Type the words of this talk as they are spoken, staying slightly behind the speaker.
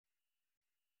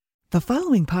The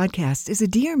following podcast is a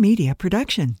Dear Media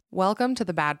production. Welcome to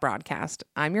The Bad Broadcast.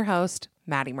 I'm your host,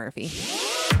 Maddie Murphy.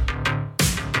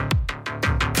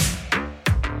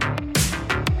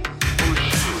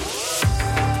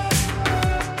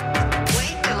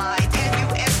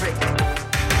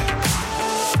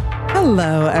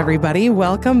 Hello, everybody.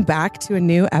 Welcome back to a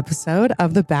new episode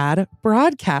of The Bad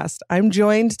Broadcast. I'm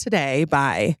joined today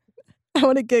by... I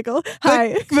want to giggle. Hi.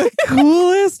 The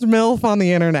coolest MILF on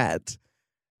the internet.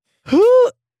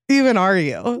 Who even are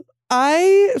you?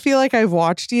 I feel like I've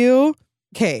watched you.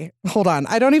 Okay, hold on.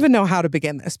 I don't even know how to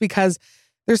begin this because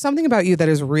there's something about you that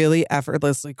is really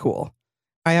effortlessly cool.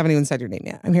 I haven't even said your name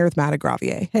yet. I'm here with Maddie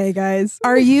Gravier. Hey, guys.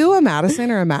 Are you a Madison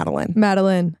or a Madeline?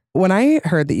 Madeline. When I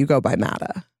heard that you go by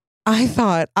Matta, I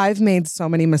thought I've made so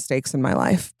many mistakes in my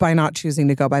life by not choosing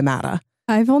to go by Matta.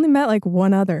 I've only met like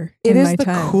one other. It is the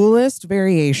time. coolest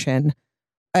variation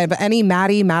of any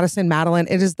Maddie, Madison, Madeline.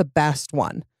 It is the best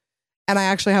one. And I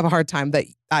actually have a hard time that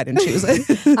I didn't choose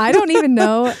it. I don't even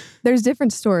know. There's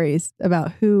different stories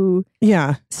about who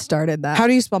started that. How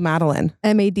do you spell Madeline?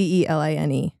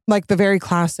 Madeline. Like the very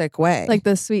classic way. Like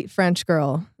the sweet French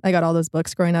girl. I got all those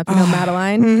books growing up. You know,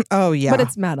 Madeline? Oh, yeah. But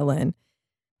it's Madeline.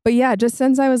 But yeah, just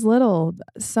since I was little,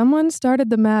 someone started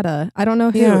the Matta. I don't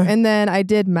know who. Yeah. And then I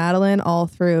did Madeline all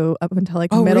through up until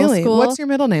like middle school. What's your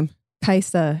middle name?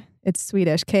 Kajsa. It's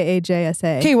Swedish.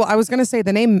 Kajsa. Okay, well, I was going to say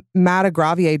the name Matta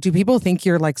Gravier. Do people think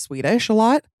you're like Swedish a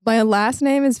lot? My last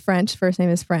name is French. First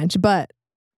name is French. But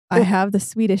I have the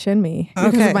Swedish in me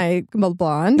because of my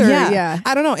blonde. Yeah.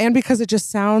 I don't know. And because it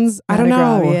just sounds, I don't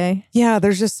know. Gravier. Yeah,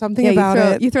 there's just something about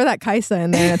it. You throw that Kajsa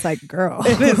in there and it's like, girl.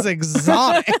 It is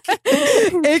exotic.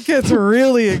 It gets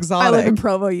really exotic. I live in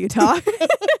Provo, Utah.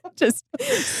 Just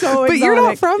so exotic. But you're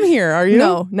not from here, are you?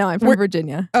 No, I'm from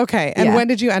Virginia. Okay. And when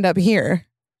did you end up here?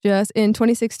 Just in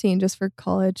 2016, just for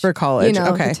college. For college, you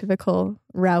know, okay. The typical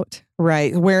route.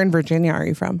 Right. Where in Virginia are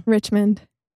you from? Richmond.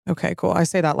 Okay, cool. I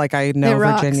say that like I know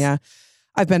Virginia.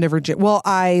 I've been to Virginia. Well,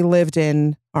 I lived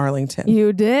in Arlington.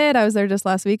 You did? I was there just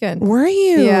last weekend. Were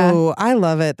you? Yeah. I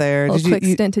love it there. A quick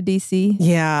stint to DC.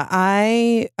 Yeah.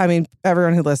 I mean,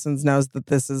 everyone who listens knows that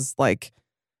this is like,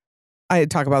 I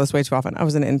talk about this way too often. I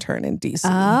was an intern in DC.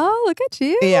 Oh, look at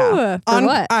you. Yeah. For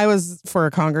what? I was for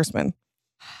a congressman.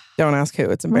 Don't ask who.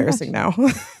 It's embarrassing now.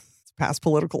 It's past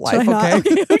political life. Okay.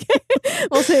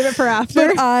 We'll save it for after.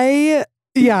 But I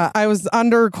was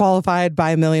underqualified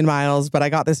by a million miles, but I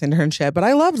got this internship. But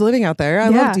I loved living out there. I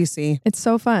love DC. It's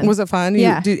so fun. Was it fun?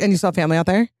 Yeah. And you saw family out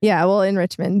there? Yeah, well, in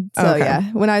Richmond. So yeah,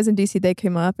 when I was in DC, they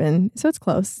came up, and so it's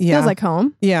close. Yeah. Feels like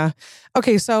home. Yeah.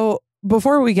 Okay, so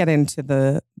before we get into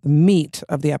the meat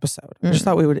of the episode, I just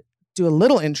thought we would do a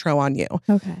little intro on you.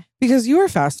 Okay. Because you are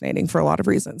fascinating for a lot of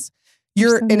reasons.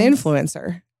 You're an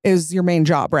influencer is your main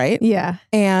job, right? Yeah.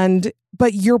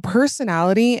 But your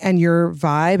personality and your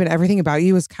vibe and everything about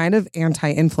you is kind of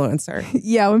anti-influencer.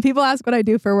 Yeah. When people ask what I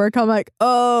do for work, I'm like,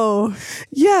 oh,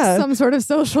 yeah, some sort of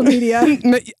social media.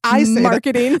 I say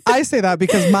marketing. I say that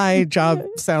because my job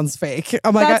sounds fake.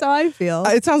 I'm like, that's how I feel.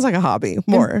 It sounds like a hobby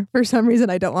more. And for some reason,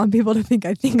 I don't want people to think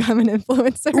I'm an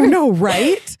influencer. No,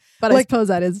 right? But I suppose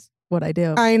that is what I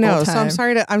do. I know. So I'm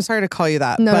sorry to call you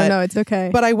that. No, it's okay.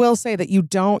 But I will say that you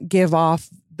don't give off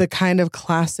the kind of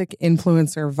classic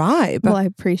influencer vibe. Well, I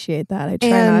appreciate that. I try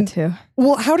not to.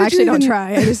 Well, how did you don't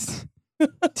try? I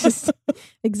just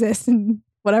exist and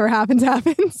whatever happens.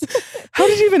 How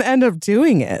did you even end up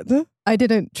doing it? I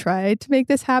didn't try to make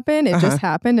this happen. It just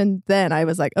happened. And then I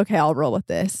was like, okay, I'll roll with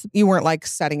this. You weren't like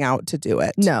setting out to do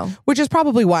it. No. Which is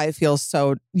probably why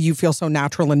you feel so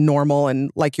natural and normal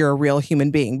and like you're a real human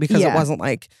being, because it wasn't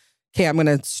like, okay, I'm going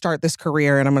to start this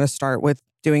career and I'm going to start with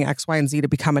doing X, Y, and Z to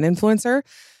become an influencer.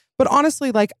 But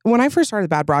honestly, like when I first started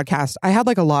Bad Broadcast, I had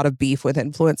like a lot of beef with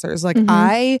influencers. Like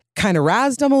I kind of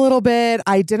razzed them a little bit.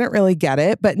 I didn't really get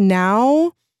it. But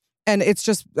now, and it's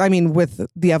just, I mean, with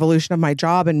the evolution of my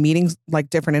job and meeting like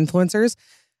different influencers,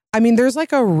 I mean, there's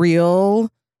like a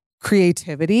real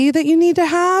creativity that you need to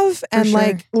have. And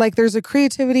like there's a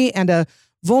creativity and a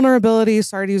vulnerability.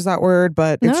 Sorry to use that word,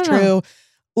 but it's true.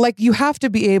 Like you have to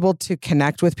be able to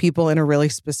connect with people in a really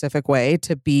specific way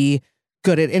to be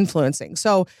good at influencing.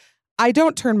 So I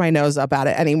don't turn my nose up at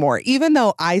it anymore, even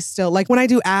though I still like when I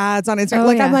do ads on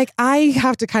Instagram, I'm like, I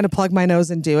have to kind of plug my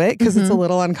nose and do it because it's a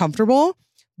little uncomfortable.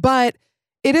 But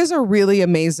it is a really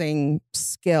amazing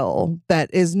skill that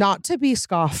is not to be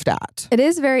scoffed at. It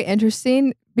is very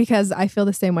interesting because I feel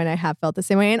the same way and I have felt the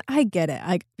same way. And I get it.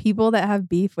 Like people that have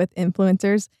beef with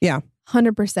influencers. Yeah.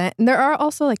 100%. And there are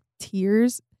also like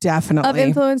tiers. Definitely. Of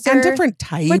influencers. And different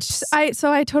types.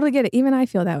 So I totally get it. Even I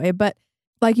feel that way. But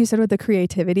like you said with the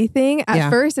creativity thing, at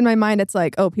first in my mind, it's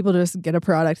like, oh, people just get a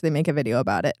product, they make a video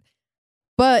about it.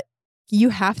 but you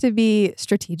have to be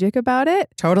strategic about it.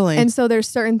 Totally. And so there's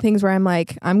certain things where I'm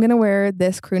like, I'm going to wear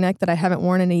this crew neck that I haven't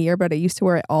worn in a year, but I used to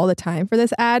wear it all the time for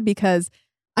this ad because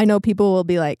I know people will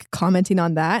be like commenting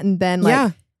on that. And then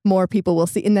like more people will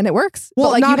see, and then it works. Well,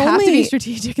 but like you have only, to be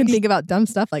strategic and think about dumb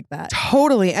stuff like that.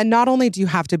 Totally. And not only do you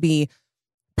have to be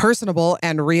personable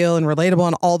and real and relatable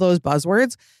and all those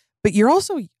buzzwords, but you're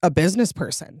also a business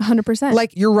person. 100%.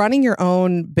 Like you're running your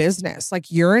own business. Like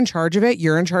you're in charge of it.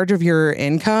 You're in charge of your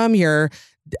income, your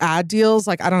ad deals.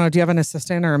 Like, I don't know. Do you have an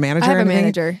assistant or a manager? I have a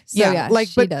manager. So yeah, like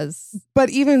she does. But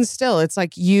even still, it's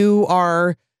like you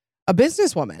are a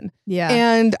businesswoman. Yeah.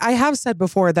 And I have said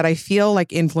before that I feel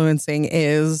like influencing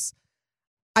is,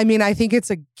 I mean, I think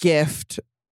it's a gift.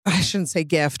 I shouldn't say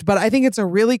gift, but I think it's a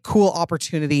really cool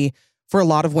opportunity for a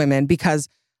lot of women because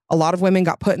a lot of women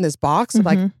got put in this box of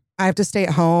like, I have to stay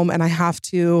at home and I have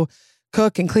to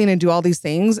cook and clean and do all these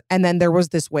things. And then there was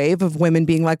this wave of women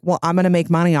being like, well, I'm going to make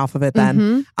money off of it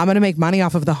then. I'm going to make money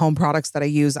off of the home products that I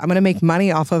use. I'm going to make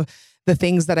money off of the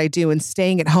things that I do and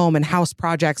staying at home and house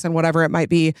projects and whatever it might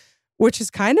be, which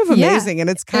is kind of amazing. And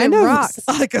it's kind of rocks.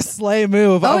 like a slay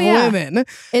move of women.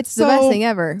 It's the best thing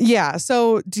ever. Yeah.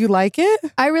 So do you like it?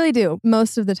 I really do.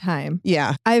 Most of the time.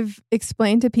 Yeah. I've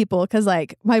explained to people because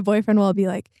like my boyfriend will be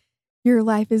like, your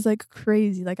life is like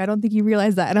crazy. Like, I don't think you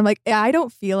realize that. And I'm like, yeah, I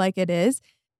don't feel like it is.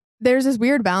 There's this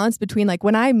weird balance between like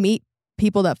when I meet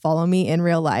people that follow me in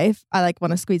real life, I like want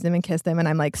to squeeze them and kiss them. And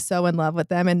I'm like so in love with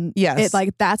them. And it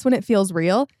like, that's when it feels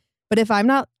real. But if I'm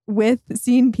not with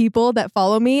seeing people that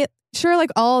follow me, sure, like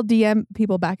I'll DM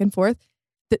people back and forth.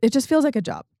 It just feels like a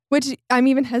job, which I'm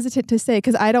even hesitant to say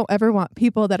because I don't ever want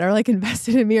people that are like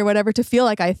invested in me or whatever to feel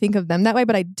like I think of them that way,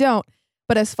 but I don't.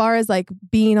 But as far as like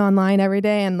being online every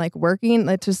day and like working,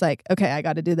 it's just like, okay, I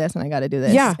got to do this and I got to do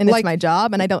this. Yeah. And like, it's my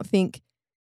job. And I don't think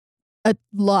a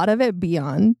lot of it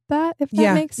beyond that, if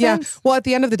that makes sense. Well, at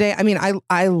the end of the day, I mean,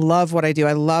 I love what I do.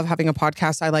 I love having a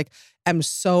podcast. I like am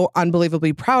so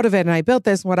unbelievably proud of it. And I built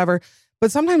this and whatever.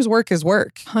 But sometimes work is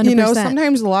work. 100%. You know,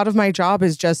 sometimes a lot of my job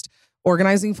is just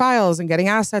organizing files and getting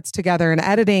assets together and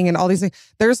editing and all these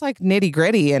things. There's like nitty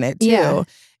gritty in it too.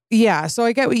 Yeah. So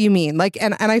I get what you mean. Like,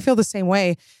 and I feel the same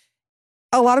way.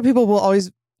 A lot of people will always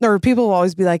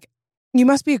be like, you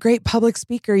must be a great public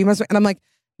speaker. You must be. And I'm like,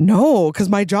 no, because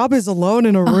my job is alone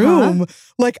in a room.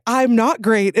 Like I'm not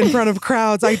great in front of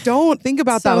crowds. I don't think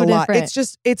about that a lot. It's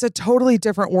just, it's a totally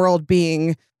different world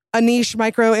being a niche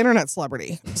micro internet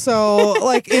celebrity. So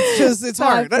like, it's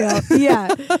hard.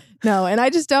 Yeah. No. And I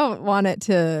just don't want it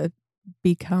to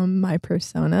become my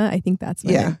persona. I think that's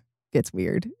when it gets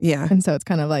weird. Yeah. And so it's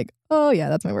kind of like, oh yeah,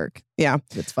 that's my work. Yeah.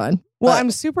 It's fun. Well,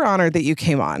 I'm super honored that you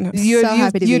came on.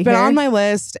 You'd been here. on my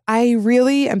list. I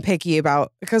really am picky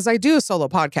about, because I do a solo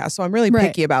podcast. So I'm really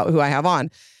picky about who I have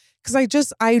on.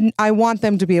 Because I want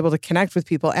them to be able to connect with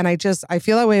people. And I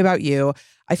feel that way about you.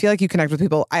 I feel like you connect with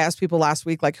people. I asked people last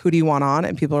week, like, who do you want on?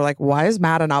 And people are like, why is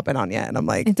Matt not been on yet? And I'm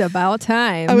like, it's about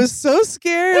time. I was so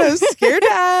scared. I was scared to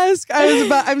ask.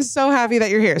 I'm so happy that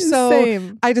you're here. So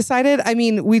Same. I decided, I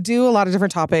mean, we do a lot of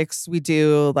different topics. We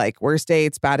do like worst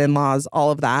dates, bad in-laws,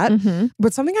 all of that.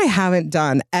 But something I haven't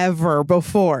done ever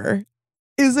before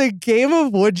is a game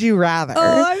of Would You Rather.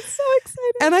 Oh, I'm so excited.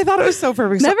 And I thought it was so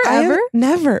perfect. Never, ever?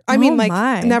 Never. I mean,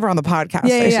 like, never on the podcast,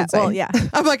 I should say. Well, yeah.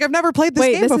 I'm like, I've never played this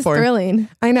game before. This is thrilling.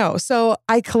 I know. So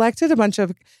I collected a bunch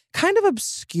of kind of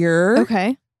obscure.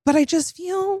 Okay. But I just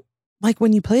feel like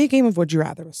when you play a game of Would You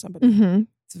Rather with somebody,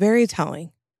 it's very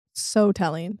telling. So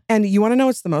telling. And you want to know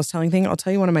what's the most telling thing? I'll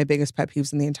tell you one of my biggest pet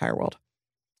peeves in the entire world.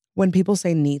 When people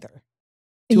say neither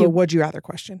to a Would You Rather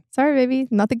question. Sorry, baby.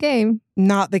 Not the game.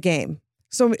 Not the game.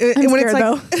 So when it's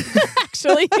like,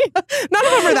 actually, none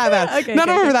of them are that bad. None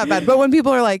of them are that bad. But when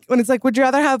people are like, when it's like, would you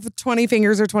rather have 20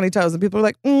 fingers or 20 toes? And people are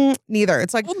like, neither.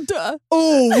 It's like, well, duh.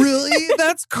 Oh, really?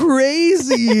 That's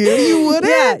crazy. You wouldn't?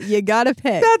 Yeah, you gotta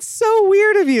pick. That's so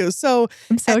weird of you. So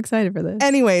I'm so excited for this.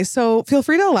 Anyway, so feel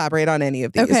free to elaborate on any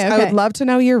of these. Okay. I would love to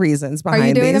know your reasons behind these.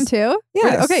 Are you doing them too?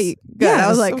 Yes. Okay, good. Yes, I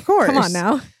was like, of course. Come on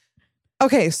now.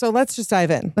 Okay, so let's just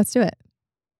dive in. Let's do it.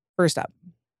 First up,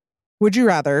 would you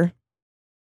rather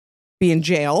be in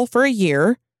jail for a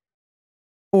year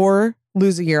or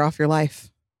lose a year off your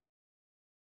life?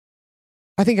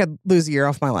 I think I'd lose a year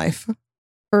off my life.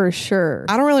 For sure.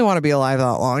 I don't really want to be alive that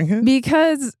long.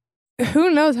 Because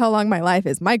who knows how long my life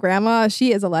is. My grandma,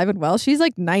 she is alive and well. She's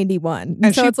like 91.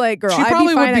 And so it's like, girl, she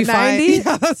probably I'd be would fine be at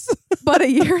 90. fine. Yes. But a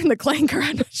year in the clanker,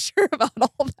 I'm not sure about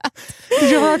all that.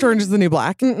 Did you ever watch Orange is the New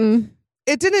Black? Mm-mm.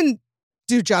 It didn't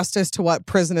do justice to what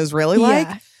prison is really like.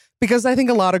 Because I think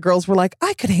a lot of girls were like,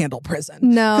 I could handle prison.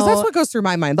 No. Because that's what goes through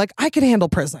my mind. Like, I could handle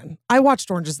prison. I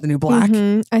watched Orange is the New Black.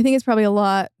 I think it's probably a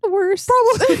lot worse.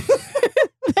 Probably.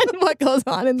 than what goes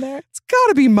on in there. It's got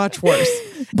to be much worse.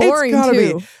 Boring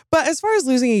too. Be. But as far as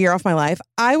losing a year off my life,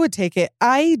 I would take it.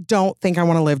 I don't think I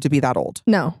want to live to be that old.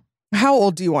 No. How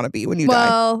old do you want to be when you die?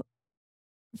 Well,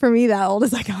 for me, that old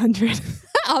is like 100.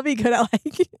 I'll be good at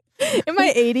like in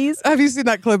my 80s. Have you seen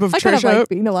that clip of I kind of Trisha? like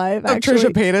being alive, of actually.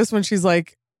 Trisha Paytas when she's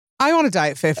like, I want to die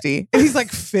at 50. And he's like,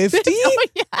 50? Oh,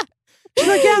 yeah. She's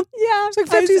like, yeah. Yeah. She's like,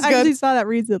 50 is I good. actually saw that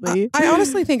recently. I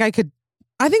honestly think I could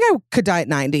die at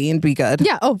 90 and be good.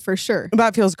 Yeah. Oh, for sure.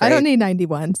 That feels great. I don't need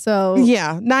 91. So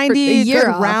yeah, 90, a year good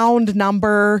off. round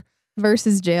number.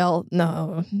 Versus jail.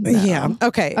 No. Yeah.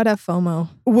 Okay. I'd have FOMO.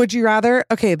 Would you rather,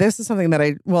 okay, this is something that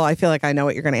I feel like I know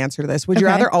what you're going to answer to this. Would you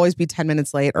Okay. rather always be 10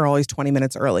 minutes late or always 20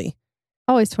 minutes early?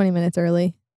 Always 20 minutes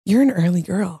early. You're an early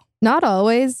girl. Not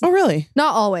always. Oh, really?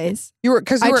 Not always.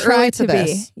 Because you were try early to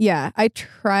this. be. Yeah. I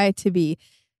try to be.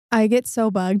 I get so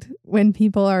bugged when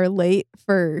people are late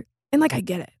and like, I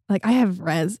get it. Like I have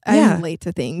res. Yeah. I'm late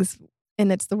to things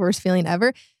and it's the worst feeling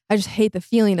ever. I just hate the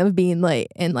feeling of being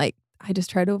late and like, I just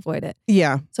try to avoid it.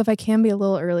 Yeah. So if I can be a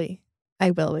little early,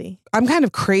 I will be. I'm kind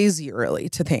of crazy early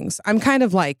to things. I'm kind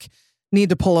of like, need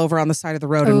to pull over on the side of the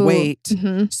road and wait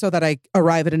so that I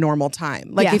arrive at a normal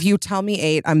time. Like if you tell me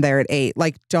 8, I'm there at 8.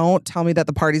 Like don't tell me that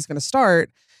the party's going to start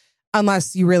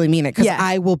unless you really mean it. Because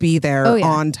I will be there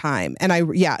on time. And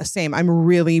same. I'm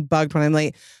really bugged when I'm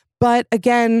late. But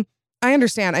again, I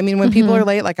understand. I mean, when people are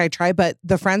late, like I try, but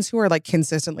the friends who are like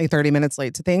consistently 30 minutes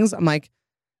late to things, I'm like,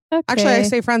 okay. Actually, I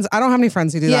say friends. I don't have any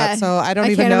friends who do that. So I don't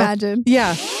even know. I can't imagine.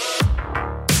 Yeah.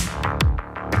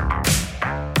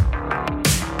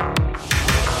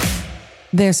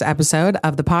 This episode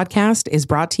of the podcast is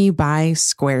brought to you by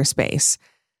Squarespace.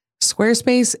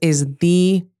 Squarespace is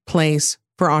the place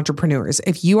for entrepreneurs.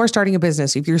 If you are starting a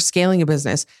business, if you're scaling a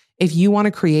business, if you want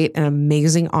to create an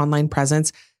amazing online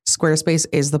presence, Squarespace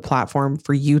is the platform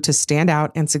for you to stand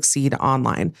out and succeed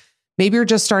online. Maybe you're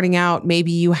just starting out.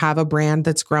 Maybe you have a brand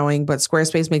that's growing, but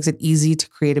Squarespace makes it easy to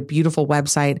create a beautiful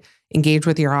website, engage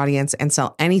with your audience, and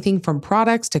sell anything from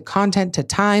products to content to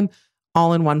time,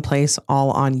 all in one place,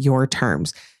 all on your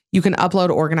terms. You can upload,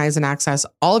 organize, and access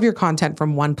all of your content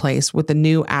from one place with the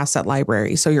new asset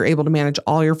library. So you're able to manage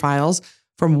all your files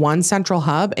from one central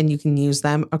hub and you can use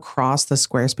them across the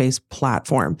Squarespace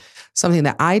platform. Something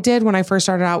that I did when I first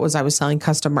started out was I was selling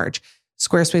custom merch.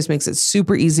 Squarespace makes it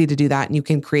super easy to do that. And you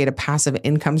can create a passive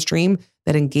income stream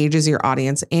that engages your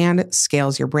audience and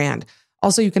scales your brand.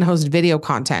 Also, you can host video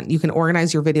content. You can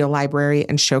organize your video library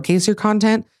and showcase your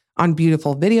content on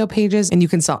beautiful video pages, and you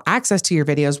can sell access to your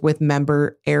videos with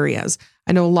member areas.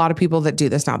 I know a lot of people that do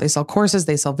this now. They sell courses,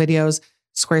 they sell videos.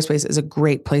 Squarespace is a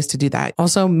great place to do that.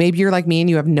 Also, maybe you're like me and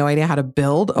you have no idea how to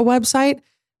build a website.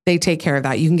 They take care of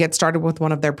that. You can get started with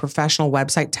one of their professional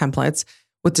website templates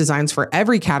with designs for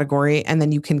every category, and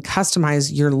then you can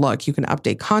customize your look. You can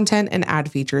update content and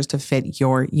add features to fit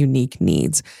your unique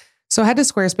needs. So head to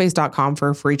squarespace.com for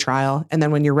a free trial. And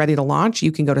then when you're ready to launch,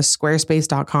 you can go to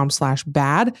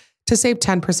squarespace.com/bad to save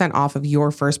 10% off of your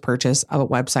first purchase of a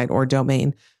website or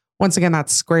domain. Once again,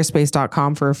 that's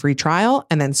squarespace.com for a free trial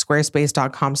and then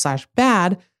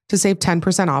squarespace.com/bad to save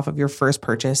 10% off of your first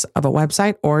purchase of a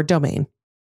website or domain.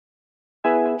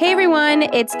 Hey everyone,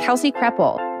 it's Kelsey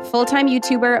Kreppel, full-time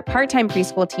YouTuber, part-time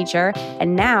preschool teacher,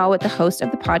 and now the host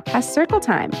of the podcast Circle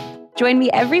Time. Join me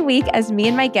every week as me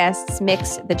and my guests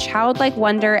mix the childlike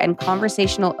wonder and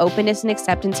conversational openness and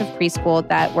acceptance of preschool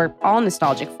that we're all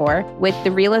nostalgic for with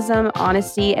the realism,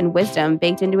 honesty, and wisdom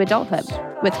baked into adulthood.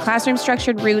 With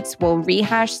classroom-structured roots, we'll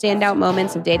rehash standout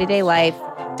moments of day-to-day life,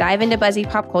 dive into buzzy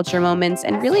pop culture moments,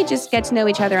 and really just get to know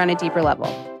each other on a deeper level.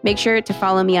 Make sure to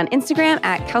follow me on Instagram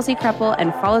at Kelsey Kreppel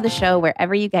and follow the show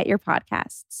wherever you get your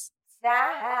podcasts.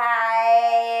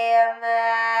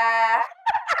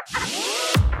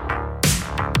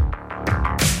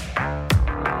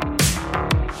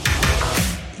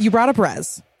 You brought up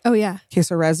Rez. Oh, yeah. Okay,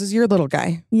 so Rez is your little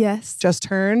guy. Yes. Just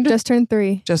turned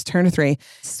 3. Just turned 3.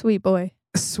 Sweet boy.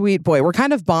 Sweet boy. We're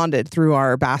kind of bonded through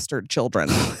our bastard children.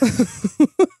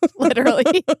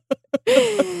 Literally.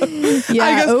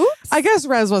 Yeah. I guess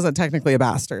Rez wasn't technically a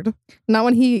bastard. Not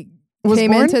when he came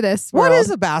born into this world. What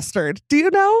is a bastard? Do you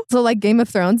know? So like Game of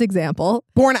Thrones example.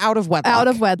 Born out of wedlock. Out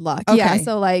of wedlock. Okay. Yeah.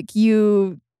 So like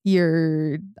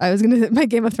I was going to, my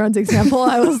Game of Thrones example,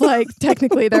 I was like,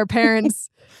 technically their parents.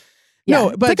 Yeah,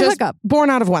 no, but just born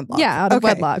out of wedlock. Yeah, out of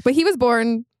wedlock. But he was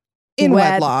born in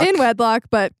wedlock. In wedlock,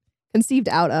 but conceived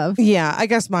out of. Yeah, I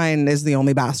guess mine is the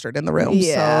only bastard in the room.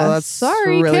 Yeah. So that's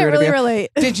sorry, really can't really relate.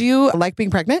 Did you like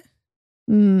being pregnant?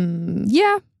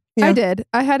 Yeah, I did.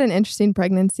 I had an interesting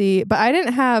pregnancy, but I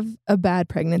didn't have a bad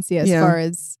pregnancy as far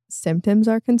as symptoms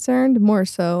are concerned. More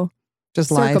so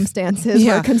just life. Circumstances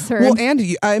were concerned. Well, and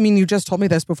you just told me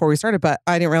this before we started, but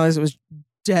I didn't realize it was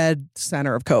dead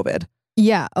center of COVID.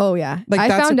 Yeah. Oh, yeah. Like,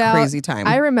 that's a crazy time.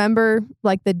 I remember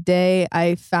like the day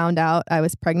I found out I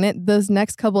was pregnant, those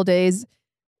next couple days,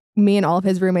 me and all of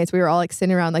his roommates, we were all like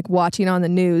sitting around, like watching on the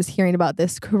news, hearing about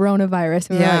this coronavirus.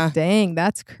 And we were like, dang,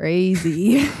 that's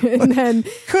crazy. And then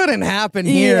couldn't happen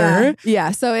here.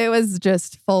 Yeah. So it was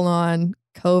just full on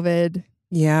COVID.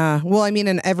 Yeah. Well, I mean,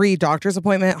 in every doctor's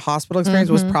appointment, hospital experience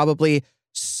was probably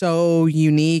so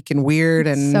unique and weird,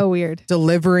 and so weird.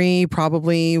 Delivery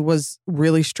probably was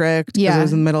really strict because it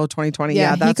was in the middle of 2020.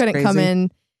 Yeah, that's he couldn't crazy. come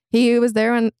in. He was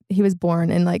there when he was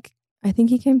born, and like I think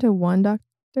he came to one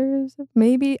doctor's,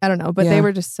 maybe, I don't know, but they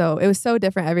were just it was so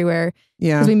different everywhere.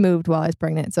 Yeah, because we moved while I was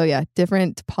pregnant, so yeah,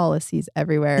 different policies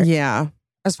everywhere. Yeah,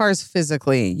 as far as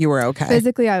physically, you were okay.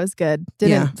 Physically, I was good.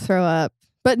 Didn't throw up,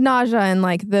 but nausea and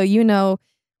like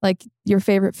like your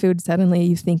favorite food, suddenly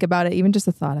you think about it, even just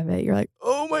the thought of it, you're like,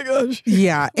 oh my gosh.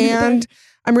 Yeah. And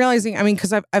I'm realizing, I mean,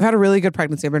 because I've had a really good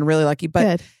pregnancy. I've been really lucky,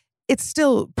 but it's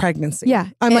still pregnancy. Yeah.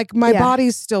 I'm like, my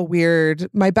body's still weird.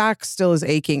 My back still is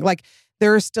aching. Like,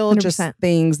 there are still 100%. Just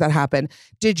things that happen.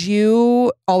 Did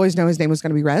you always know his name was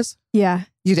going to be Rez? Yeah.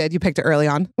 You did? You picked it early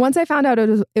on? Once I found out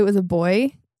it was a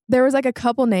boy, there was like a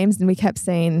couple names and we kept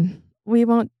saying, we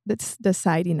won't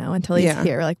decide, until he's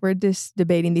here. Like, we're just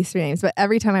debating these 3 names. But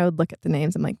every time I would look at the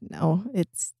names, I'm like, no,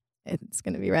 it's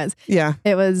going to be Rez. Yeah.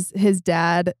 It was his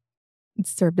dad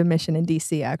served a mission in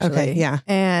DC, actually. Okay, yeah.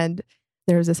 And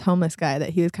there was this homeless guy that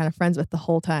he was kind of friends with the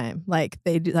whole time. Like,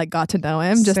 they got to know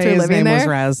him just through living there. His name was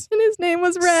Rez. And his name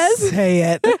was Rez. Say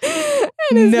it.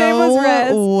 And his name was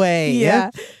Rez. No way. Yeah.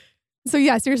 So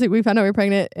yeah, seriously, we found out we were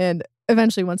pregnant, and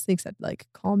eventually once things had like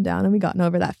calmed down and we gotten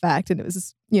over that fact, and it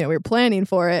was, we were planning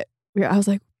for it. I was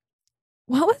like,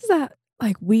 what was that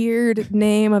like weird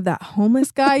name of that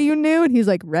homeless guy you knew? And he's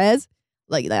like, Rez.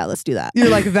 Like, yeah, let's do that. You're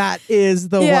like, that is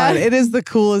the one. It is the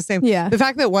coolest name. Yeah. The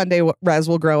fact that one day Rez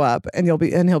will grow up and he'll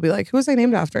be like, who was I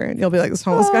named after? And you'll be like, this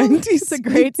homeless guy. It's a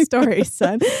great story,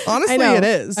 son. Honestly, it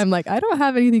is. I'm like, I don't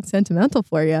have anything sentimental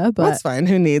for you, but that's fine.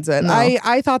 Who needs it? No.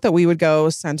 I thought that we would go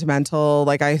sentimental.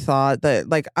 Like, I thought that,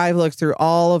 like, I've looked through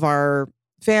all of our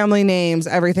family names,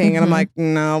 everything, and I'm like,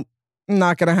 no,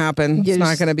 not gonna happen. It's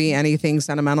not gonna be anything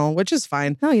sentimental, which is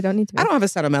fine. No, you don't need to be. I don't have a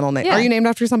sentimental name. Yeah. Are you named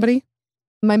after somebody?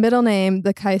 My middle name,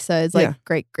 the Kajsa, is like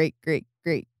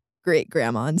great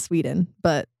grandma in Sweden.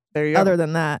 But there you go. Other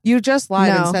than that, you just lied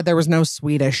and said there was no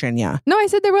Swedish in ya. No, I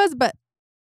said there was, but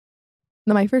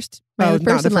no, my first and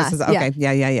last. Okay,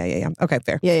 yeah. Okay,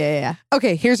 fair. Yeah.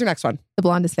 Okay, here's your next one. The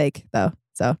blonde is fake, though.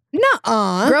 So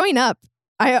nuh-uh. Growing up,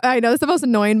 I know it's the most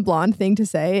annoying blonde thing to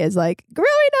say is like, growing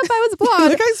up I was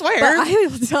blonde. Like, I swear. But I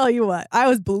will tell you what, I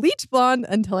was bleach blonde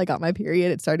until I got my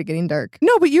period. It started getting dark.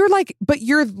 No, but you're like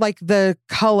the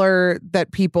color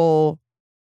that people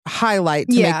highlight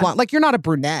to make blonde. Like, you're not a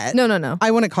brunette. No.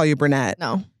 I wouldn't call you brunette.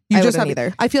 No, you I just wouldn't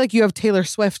either. I feel like you have Taylor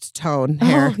Swift tone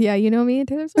hair. Oh, yeah, you know me and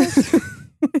Taylor Swift.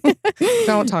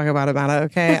 Don't talk about it,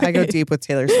 okay? I go deep with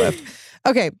Taylor Swift.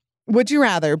 Okay, would you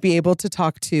rather be able to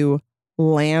talk to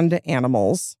land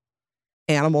animals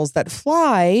that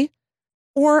fly,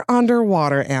 or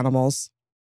underwater animals?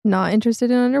 Not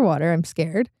interested in underwater. I'm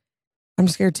scared. I'm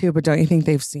scared too, but don't you think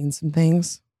they've seen some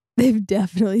things? They've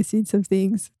definitely seen some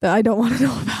things that I don't want to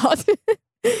know about.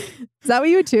 Is that what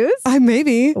you would choose?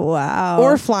 Maybe. Wow.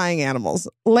 Or flying animals.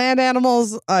 Land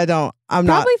animals, I'm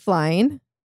probably flying.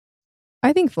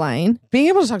 I think flying. Being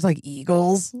able to talk to like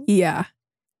eagles. Yeah.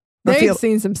 They've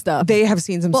seen some stuff. They have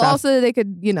seen some stuff. Also, they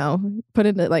could, put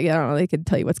in like, I don't know, they could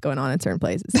tell you what's going on in certain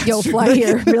places. You'll fly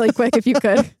here really quick if you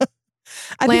could.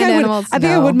 I think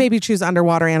I would maybe choose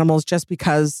underwater animals just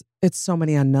because it's so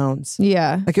many unknowns.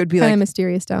 Yeah. Like, it would be kind of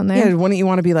mysterious down there. Yeah. Wouldn't you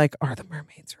want to be like, are the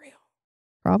mermaids real?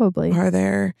 Probably.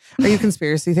 Are you a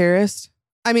conspiracy theorist?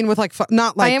 I mean, with like,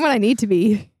 not like. I am when I need to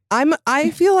be.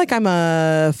 I feel like I'm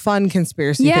a fun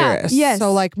conspiracy theorist. Yes.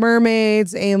 So like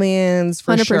mermaids, aliens,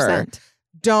 for 100%. Sure.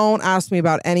 Don't ask me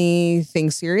about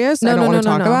anything serious. I don't want to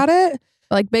talk about it.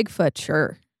 Like Bigfoot,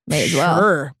 sure. May as well.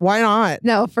 Sure. Why not?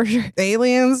 No, for sure.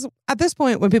 Aliens. At this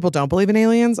point, when people don't believe in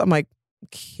aliens, I'm like,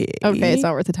 okay, it's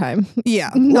not worth the time. Yeah.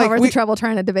 Not worth the trouble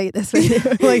trying to debate this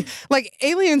with you. like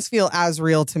aliens feel as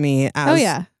real to me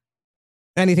as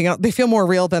anything else. They feel more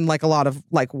real than like a lot of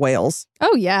like whales.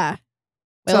 Oh yeah.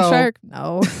 Whale shark?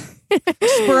 No.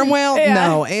 Sperm whale? Yeah.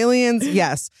 No. Aliens?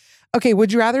 Yes. Okay,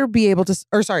 would you rather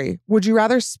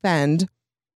spend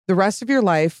the rest of your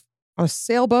life on a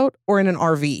sailboat or in an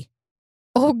RV?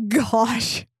 Oh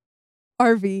gosh.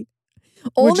 RV.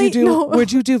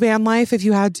 Would you do van life if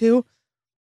you had to?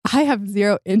 I have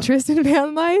zero interest in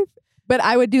van life. But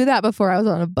I would do that before I was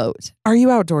on a boat. Are you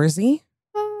outdoorsy?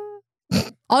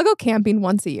 I'll go camping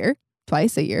once a year,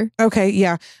 twice a year. Okay,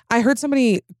 yeah. I heard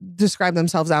somebody describe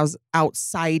themselves as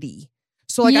outsidey.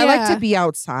 So like I like to be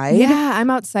outside. Yeah, I'm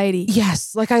outsidey.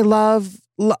 Yes, like I love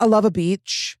a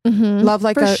beach. Love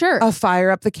like a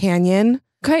fire up the canyon.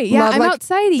 Okay, yeah, I'm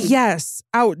outsidey. Yes,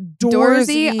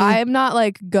 outdoorsy. I'm not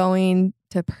like going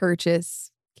to purchase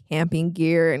camping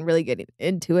gear and really getting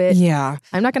into it. Yeah.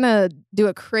 I'm not gonna do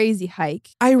a crazy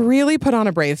hike. I really put on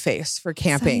a brave face for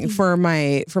camping for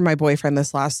my boyfriend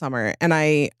this last summer. And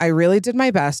I really did my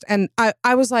best. And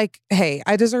I was like, hey,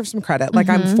 I deserve some credit. Like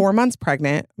I'm 4 months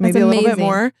pregnant, maybe a little bit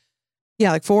more.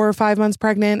 Yeah, like 4 or 5 months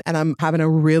pregnant, and I'm having a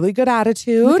really good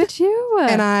attitude. Look at you.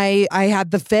 And I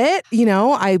had the fit, you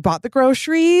know, I bought the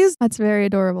groceries. That's very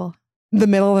adorable. The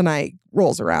middle of the night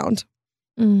rolls around.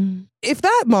 If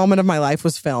that moment of my life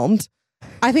was filmed,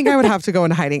 I think I would have to go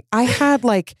into hiding. I had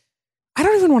like, I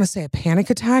don't even want to say a panic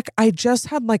attack. I just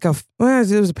had like it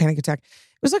was a panic attack.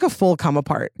 It was like a full come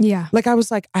apart. Yeah. Like I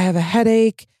was like, I have a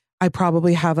headache. I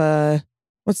probably have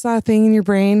what's that thing in your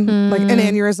brain? Like an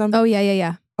aneurysm. Oh,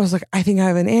 yeah. I was like, I think I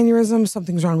have an aneurysm.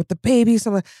 Something's wrong with the baby.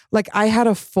 Something like I had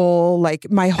a full, like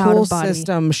my whole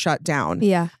system shut down.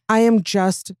 Yeah. I am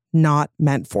just not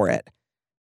meant for it.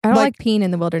 I don't like peeing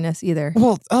in the wilderness either.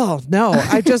 Well, oh no.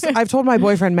 I've told my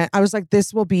boyfriend, I was like,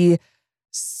 this will be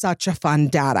such a fun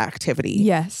dad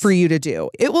activity for you to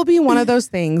do. It will be one of those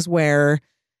things where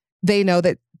they know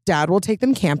that dad will take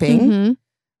them camping,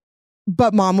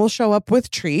 but mom will show up with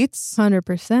treats.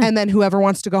 100%. And then whoever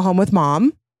wants to go home with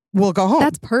mom will go home.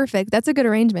 That's perfect. That's a good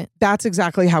arrangement. That's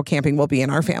exactly how camping will be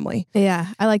in our family. Yeah,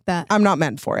 I like that. I'm not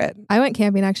meant for it. I went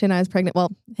camping actually when I was pregnant.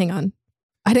 Well, hang on.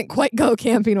 I didn't quite go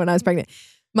camping when I was pregnant.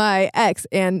 My ex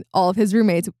and all of his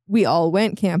roommates, we all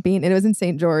went camping, and it was in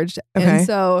St. George. Okay. And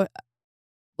so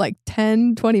like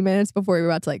 10, 20 minutes before we were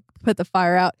about to like put the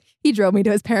fire out, he drove me to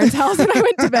his parents' house and I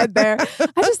went to bed there.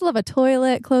 I just love a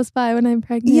toilet close by when I'm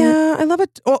pregnant. Yeah, I love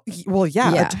it. Oh, well,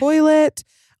 yeah, a toilet.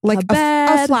 Like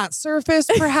a flat surface,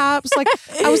 perhaps. Like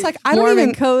I was like, I don't warm even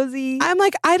and cozy. I'm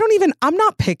like, I'm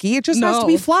not picky. It just has to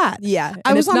be flat. Yeah,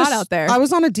 I was not out there. I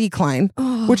was on a decline,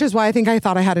 which is why I think I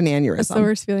thought I had an aneurysm. That's the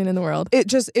worst feeling in the world.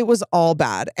 It was all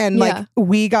bad. And like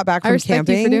we got back from I respect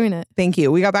camping. you for doing it. Thank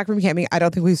you. We got back from camping. I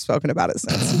don't think we've spoken about it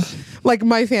since. Like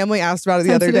my family asked about it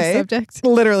the other day. Subject.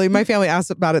 Literally, my family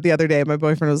asked about it the other day. My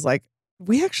boyfriend was like,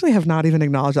 we actually have not even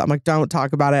acknowledged that. I'm like, don't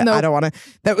talk about it. Nope. I don't want to.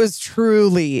 That was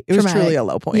truly, it was truly a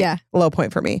low point. Yeah. A low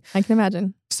point for me. I can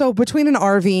imagine. So between an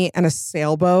RV and a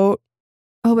sailboat.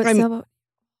 Oh, but sailboat,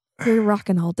 you're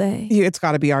rocking all day. It's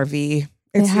got to be RV.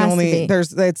 It's the only,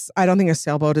 I don't think a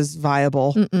sailboat is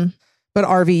viable. But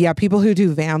RV, yeah, people who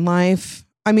do van life.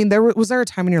 I mean, was there a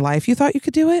time in your life you thought you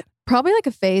could do it? Probably like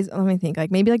a phase, let me think, like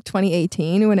maybe like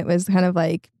 2018 when it was kind of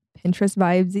like Pinterest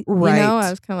vibes, you know? I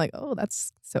was kind of like, oh,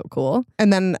 that's so cool.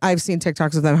 And then I've seen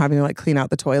TikToks of them having to like clean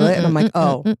out the toilet. And I'm like,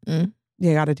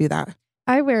 you got to do that.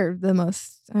 I wear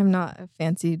I'm not a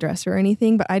fancy dresser or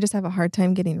anything, but I just have a hard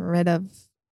time getting rid of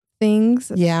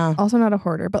things. Yeah. Also not a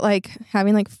hoarder, but like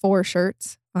having like 4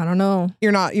 shirts. I don't know.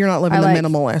 You're not living the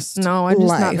minimalist. No, I'm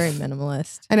just not very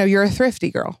minimalist. I know you're a thrifty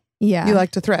girl. Yeah. You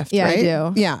like to thrift, yeah, right? I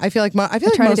do. Yeah. I feel like I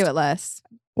try to do it less.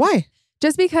 Why?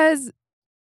 Just because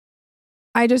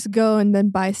I just go and then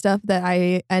buy stuff that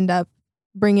I end up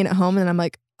bringing it home, and then I'm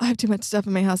like, I have too much stuff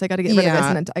in my house. I got to get rid of this,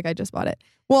 and then I just bought it.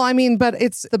 Well, I mean, but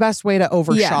it's the best way to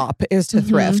overshop is to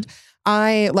thrift.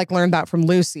 I like learned that from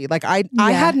Lucy. Like I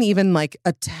hadn't even like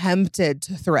attempted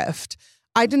to thrift.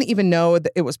 I didn't even know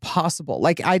that it was possible.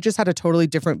 Like I just had a totally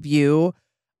different view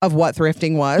of what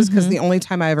thrifting was, because the only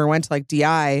time I ever went to like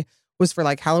DI was for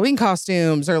like Halloween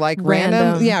costumes or like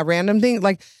random things.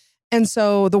 Like, and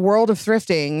so the world of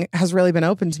thrifting has really been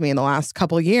open to me in the last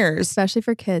couple of years. Especially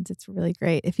for kids. It's really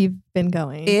great if you've been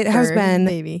going. It has been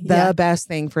the best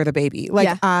thing for the baby.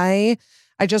 Like I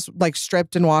just like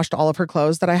stripped and washed all of her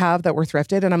clothes that I have that were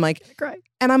thrifted. And I'm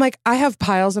like, I have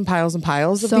piles and piles and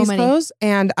piles of these clothes.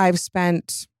 And I've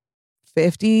spent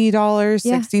 $50,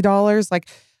 $60. Like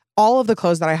all of the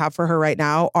clothes that I have for her right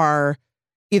now are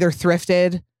either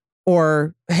thrifted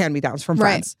or hand-me-downs from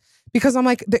friends. Because I'm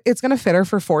like, it's going to fit her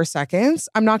for 4 seconds.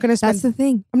 I'm not going to spend. That's the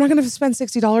thing. I'm not going to spend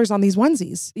 $60 on these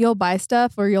onesies. You'll buy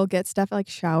stuff or you'll get stuff like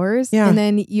showers. Yeah. And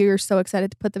then you're so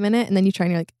excited to put them in it. And then you try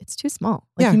and you're like, it's too small.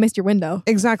 Like you missed your window.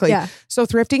 Exactly. Yeah. So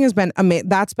thrifting has been amazing.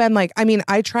 That's been like, I mean,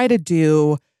 I try to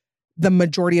do the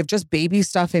majority of just baby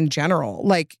stuff in general.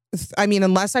 Like, I mean,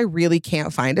 unless I really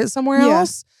can't find it somewhere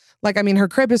else. Like, I mean, her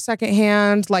crib is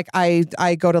secondhand. Like I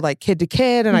go to like kid to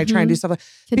kid and I try and do stuff like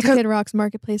Kid to Kid rocks,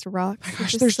 Marketplace rocks. my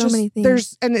gosh, there's so many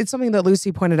things. And it's something that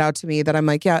Lucy pointed out to me that I'm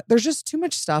like, yeah, there's just too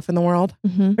much stuff in the world.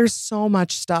 There's so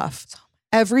much stuff.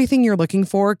 Everything you're looking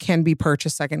for can be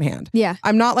purchased secondhand. Yeah.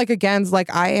 I'm not like against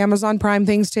like I Amazon Prime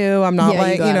things too. I'm not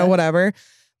like, you know, whatever.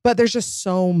 But there's just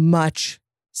so much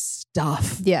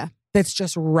stuff. Yeah. That's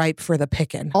just ripe for the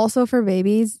picking. Also for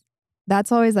babies,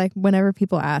 that's always like whenever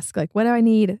people ask, like, what do I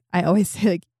need? I always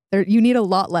say like, you need a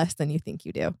lot less than you think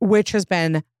you do. Which has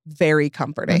been very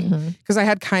comforting. Because I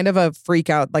had kind of a freak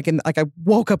out. I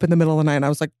woke up in the middle of the night and I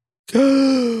was like,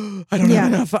 I don't have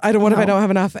enough. What if I don't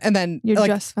have enough? And then you're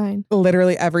just fine.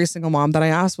 Literally every single mom that I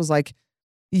asked was like,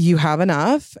 you have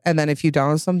enough. And then if you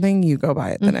don't have something, you go buy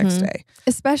it the next day.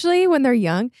 Especially when they're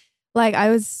young. Like I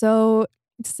was so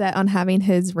set on having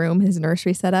his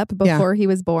nursery set up before he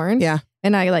was born. Yeah.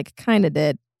 And I like kind of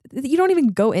did. You don't even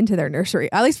go into their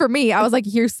nursery. At least for me, I was like,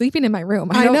 you're sleeping in my room.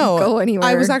 I don't go anywhere.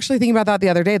 I was actually thinking about that the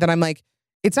other day that I'm like,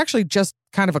 it's actually just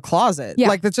kind of a closet. Yeah,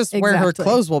 like that's just where her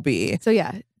clothes will be. So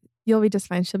yeah, you'll be just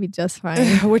fine. She'll be just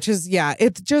fine. Which is,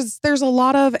 it's just, there's a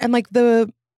lot of, and like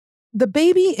the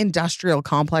baby industrial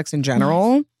complex in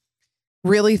general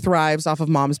really thrives off of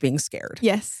moms being scared.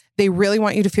 Yes. They really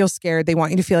want you to feel scared. They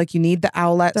want you to feel like you need the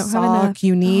owlet sock.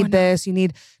 You need this. You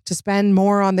need to spend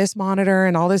more on this monitor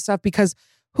and all this stuff because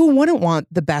who wouldn't want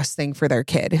the best thing for their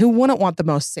kid? Who wouldn't want the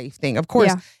most safe thing? Of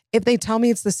course, if they tell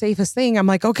me it's the safest thing, I'm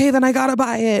like, okay, then I got to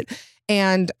buy it.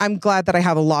 And I'm glad that I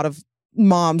have a lot of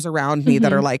moms around me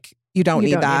that are like, you don't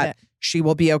need that. She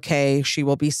will be okay. She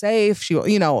will be safe. She will,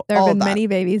 there have been many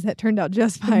babies that turned out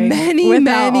just fine.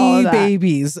 Many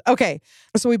babies. Okay.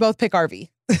 So we both pick RV.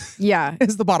 Yeah.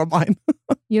 Is the bottom line.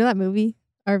 You know that movie,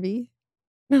 RV?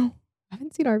 No. I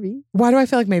haven't seen RV. Why do I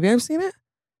feel like maybe I've seen it?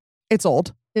 It's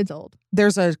old. It's old.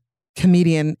 There's a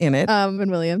comedian in it. Vin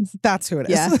Williams. That's who it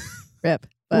is. Yeah. Rip.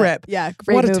 Rip. Yeah.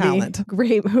 Great what movie. A talent.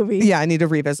 Great movie. Yeah. I need to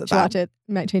revisit that. Watch it.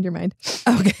 It might change your mind.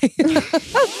 Okay.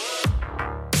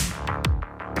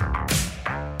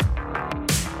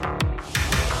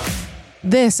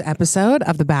 This episode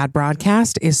of The Bad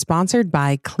Broadcast is sponsored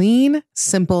by Clean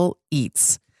Simple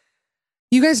Eats.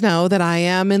 You guys know that I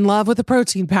am in love with a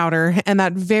protein powder, and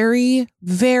that very,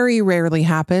 very rarely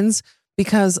happens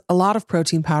because a lot of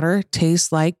protein powder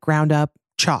tastes like ground up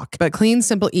chalk. But Clean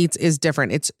Simple Eats is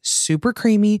different. It's super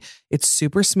creamy. It's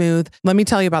super smooth. Let me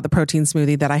tell you about the protein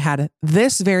smoothie that I had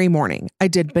this very morning. I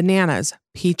did bananas,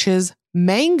 peaches,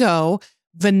 mango,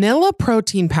 vanilla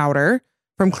protein powder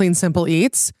from Clean Simple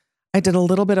Eats. I did a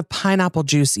little bit of pineapple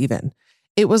juice even.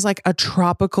 It was like a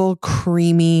tropical,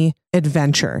 creamy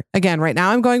adventure. Again, right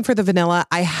now I'm going for the vanilla.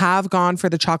 I have gone for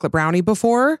the chocolate brownie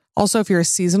before. Also, if you're a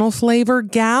seasonal flavor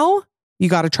gal, you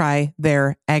got to try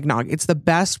their eggnog. It's the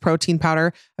best protein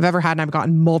powder I've ever had, and I've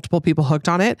gotten multiple people hooked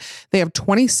on it. They have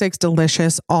 26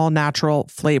 delicious, all-natural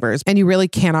flavors, and you really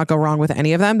cannot go wrong with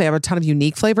any of them. They have a ton of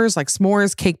unique flavors like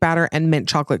s'mores, cake batter, and mint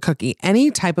chocolate cookie.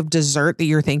 Any type of dessert that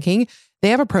you're thinking, they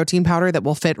have a protein powder that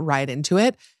will fit right into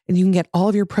it, and you can get all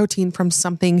of your protein from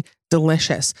something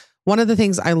delicious. One of the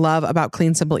things I love about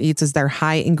Clean Simple Eats is their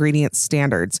high ingredient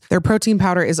standards. Their protein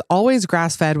powder is always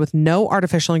grass-fed with no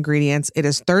artificial ingredients. It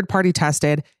is third-party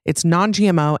tested, it's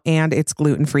non-GMO, and it's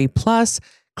gluten-free. Plus,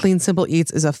 Clean Simple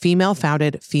Eats is a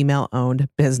female-founded, female-owned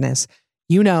business.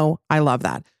 You know, I love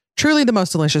that. Truly the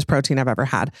most delicious protein I've ever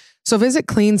had. So visit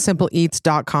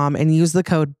cleansimpleeats.com and use the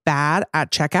code BAD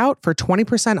at checkout for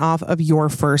 20% off of your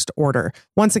first order.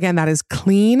 Once again, that is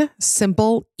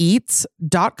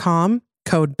cleansimpleeats.com,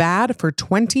 code BAD for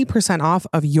 20% off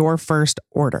of your first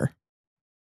order.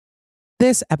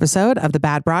 This episode of The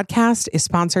Bad Broadcast is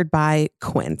sponsored by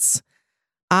Quince.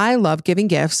 I love giving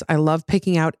gifts. I love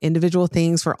picking out individual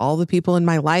things for all the people in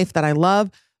my life that I love,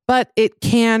 but it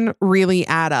can really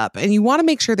add up. And you want to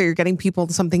make sure that you're getting people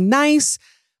something nice,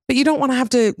 but you don't want to have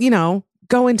to,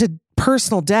 go into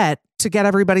personal debt to get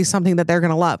everybody something that they're going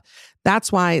to love.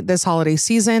 That's why this holiday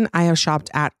season, I have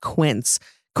shopped at Quince.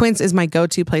 Quince is my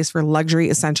go-to place for luxury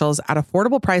essentials at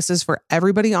affordable prices for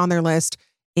everybody on their list,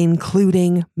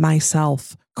 including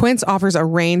myself. Quince offers a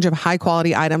range of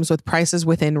high-quality items with prices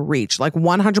within reach, like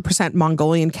 100%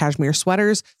 Mongolian cashmere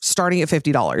sweaters starting at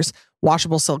 $50,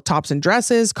 washable silk tops and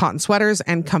dresses, cotton sweaters,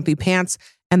 and comfy pants.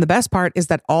 And the best part is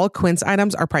that all Quince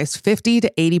items are priced 50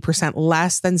 to 80%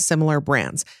 less than similar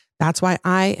brands. That's why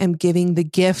I am giving the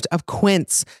gift of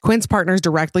Quince. Quince partners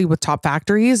directly with top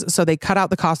factories, so they cut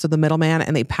out the cost of the middleman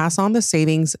and they pass on the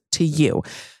savings to you.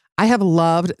 I have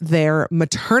loved their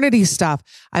maternity stuff.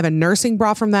 I have a nursing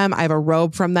bra from them. I have a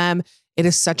robe from them. It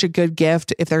is such a good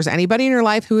gift. If there's anybody in your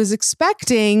life who is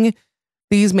expecting,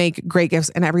 these make great gifts,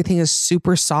 and everything is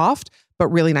super soft, but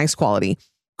really nice quality.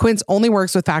 Quince only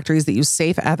works with factories that use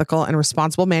safe, ethical, and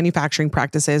responsible manufacturing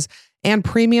practices and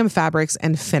premium fabrics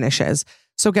and finishes.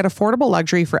 So get affordable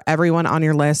luxury for everyone on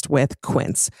your list with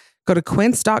Quince. Go to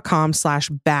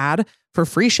quince.com/bad for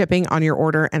free shipping on your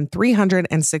order and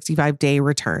 365-day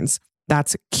returns.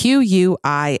 That's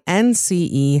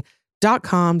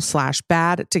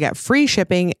QUINCE.com/bad to get free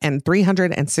shipping and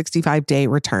 365-day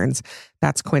returns.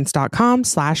 That's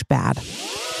quince.com/bad.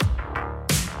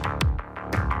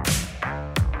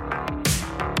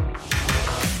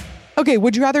 Okay,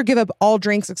 would you rather give up all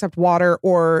drinks except water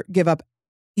or give up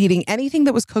eating anything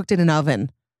that was cooked in an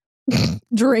oven?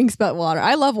 Drinks but water.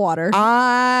 I love water.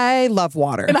 I love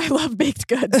water. And I love baked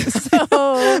goods.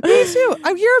 So me too.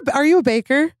 Are you a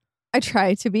baker? I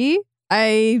try to be.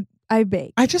 I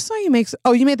bake. I just saw you make.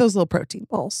 Oh, you made those little protein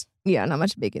balls. Yeah, not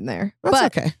much baking there. That's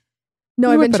but okay. No,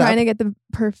 You I've whip been it trying up. to get the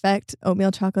perfect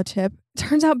oatmeal chocolate chip.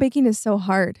 Turns out baking is so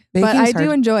hard, but Baking's I do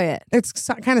hard. enjoy it. It's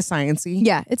kind of sciencey.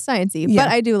 Yeah, it's sciencey, Yeah.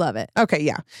 but I do love it. Okay.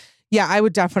 Yeah. Yeah. I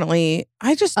would definitely.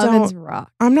 I just Ovens don't.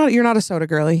 rock. I'm not. You're not a soda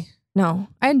girly. No,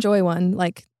 I enjoy one.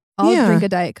 Like I'll Yeah. drink a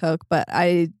Diet Coke, but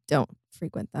I don't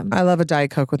frequent them. I love a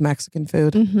Diet Coke with Mexican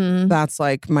food. Mm-hmm. That's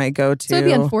like my go-to. So it'd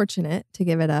be unfortunate to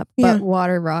give it up, Yeah. but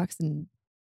water rocks and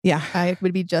Yeah. I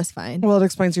would be just fine. Well, it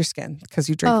explains your skin because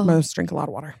you drink Oh. drink a lot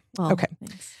of water. Well, okay.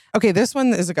 thanks. Okay, this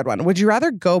one is a good one. Would you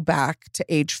rather go back to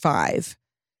age 5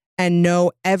 and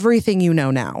know everything you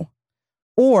know now,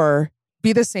 or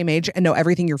be the same age and know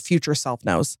everything your future self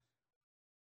knows?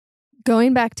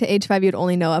 Going back to age 5, you'd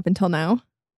only know up until now?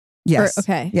 Yes.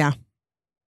 Okay. Yeah.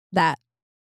 That.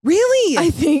 Really?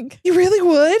 I think. You really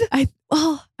would? I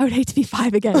would hate to be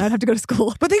 5 again. I'd have to go to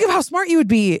school. But think of how smart you would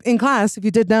be in class if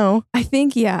you did know. I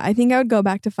think I would go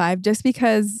back to 5 just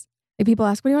because if people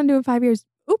ask, what do you want to do in 5 years?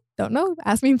 Oop, don't know.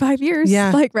 Ask me in 5 years. Yeah.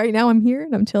 Like right now I'm here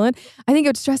and I'm chilling. I think it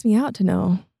would stress me out to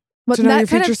know. But To know that your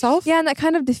kind future of, self? Yeah, and that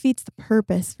kind of defeats the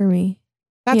purpose for me.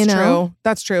 That's you know? true.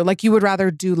 That's true. Like you would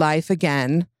rather do life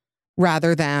again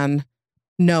rather than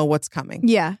know what's coming.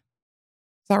 Yeah. Is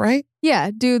that right?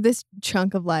 Yeah. Do this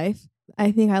chunk of life.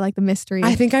 I think I like the mystery.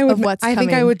 I think I would. Of what's I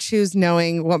think I coming. would choose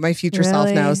knowing what my future self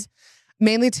Really? knows,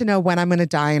 mainly to know when I'm going to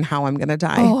die and how I'm going to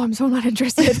die. Oh, I'm so not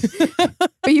interested.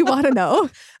 But you want to know?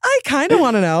 I kind of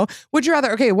want to know. Would you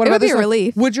rather? Okay, what It about would be this a one?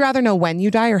 relief. Would you rather know when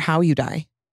you die or how you die?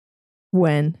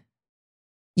 When?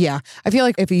 Yeah, I feel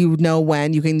like if you know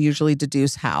when, you can usually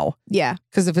deduce how. Yeah.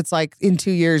 Because if it's like in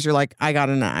 2 years, you're like, I got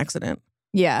in an accident,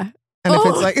 Yeah. and if I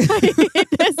it's like, hate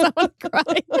this. I want to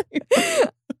cry.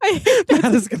 I hate this.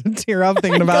 Matt is going to tear up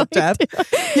thinking about death.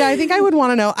 Yeah, I think I would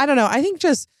want to know. I don't know. I think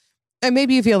just, and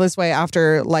maybe you feel this way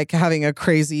after like having a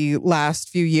crazy last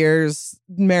few years,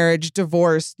 marriage,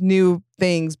 divorce, new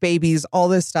things, babies, all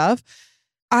this stuff.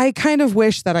 I kind of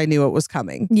wish that I knew it was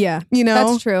coming. Yeah. You know,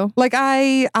 That's true. like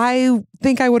I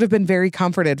think I would have been very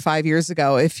comforted 5 years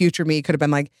ago if future me could have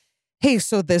been like, hey,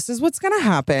 so this is what's going to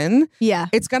happen. Yeah.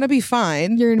 It's going to be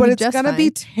fine, You're gonna but be it's just going to be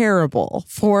fine. terrible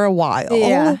for a while.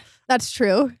 Yeah. That's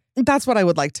true. That's what I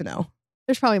would like to know.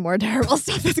 There's probably more terrible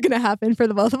stuff that's going to happen for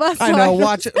the both of us. I so know.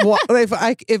 Watch it.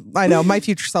 If I know, my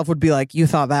future self would be like, "You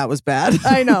thought that was bad."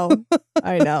 I know.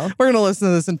 I know. We're gonna listen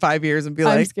to this in 5 years and be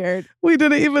I'm like, scared. "We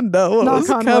didn't even know what Knock was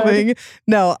on coming." wood.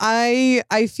 No, I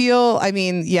feel. I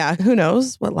mean, yeah. Who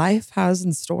knows what life has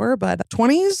in store? But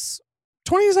 20s,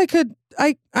 I could.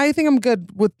 I think I'm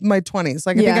good with my 20s.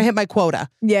 Like I think Yeah. I hit my quota.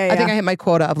 Yeah. I think I hit my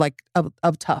quota of like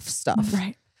of tough stuff.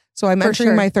 Right. So I'm For entering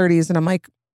sure. my 30s, and I'm like,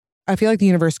 I feel like the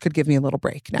universe could give me a little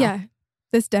break now. Yeah.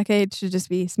 This decade should just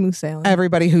be smooth sailing.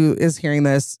 Everybody who is hearing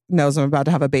this knows I'm about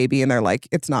to have a baby, and they're like,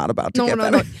 it's not about to get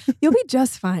better. You'll be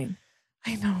just fine.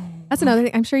 I know. That's another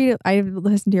thing. I'm sure I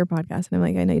listened to your podcast and I'm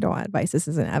like, I know you don't want advice. This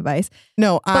isn't advice.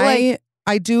 No, like-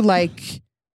 I do like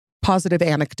positive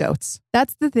anecdotes.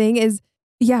 That's the thing is,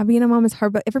 yeah, being a mom is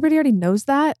hard, but everybody already knows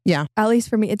that. Yeah. At least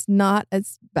for me, it's not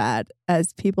as bad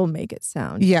as people make it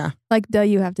sound. Yeah. Like, duh,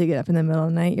 you have to get up in the middle of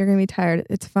the night. You're going to be tired.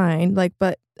 It's fine. Like,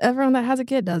 but everyone that has a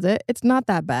kid does it. It's not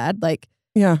that bad. Like,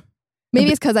 Yeah.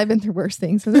 maybe it's because I've been through worse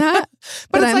things than that.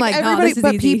 But it's I'm like like, no, everybody, this is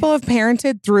but easy. people have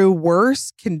parented through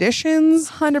worse conditions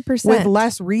 100%. with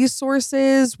less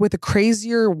resources, with a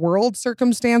crazier world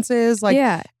circumstances. Like,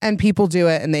 yeah. and people do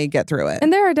it and they get through it.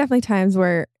 And there are definitely times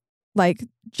where, like,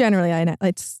 generally I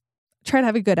try to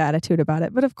have a good attitude about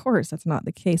it. But of course, that's not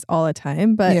the case all the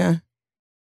time. But yeah.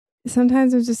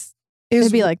 sometimes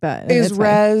it'd be like that. and Is it's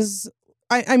fine. res,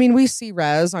 I mean, we see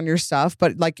res on your stuff,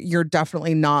 but like, you're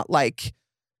definitely not like,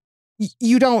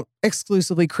 you don't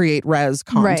exclusively create res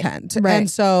content. right. And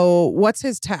so what's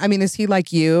his, I mean, is he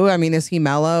like you? I mean, is he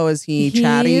mellow? Is he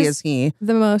chatty? He's Is he?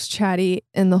 the most chatty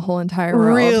in the whole entire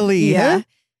world? Really? Yeah.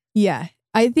 Yeah.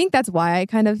 I think that's why I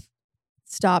kind of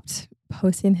stopped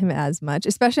posting him as much,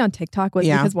 especially on TikTok, was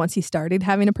because once he started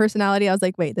having a personality, I was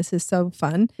like, wait, this is so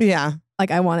fun. Yeah.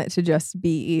 Like, I want it to just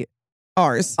be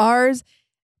ours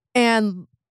and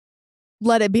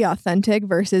let it be authentic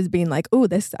versus being like, oh,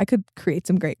 I could create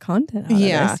some great content out of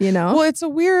this, you know? Well, it's a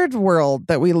weird world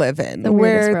that we live in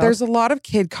where there's a lot of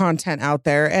kid content out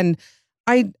there. And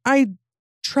I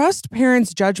trust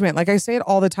parents' judgment. Like I say it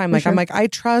all the time. Like, I'm like, I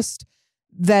trust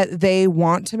that they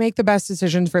want to make the best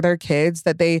decisions for their kids,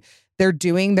 that they're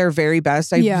doing their very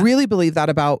best. I really believe that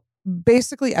about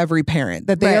basically every parent,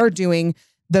 that they are doing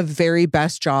the very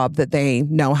best job that they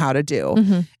know how to do.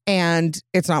 And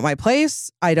it's not my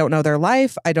place. I don't know their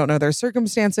life. I don't know their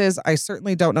circumstances. I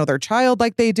certainly don't know their child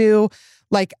like they do.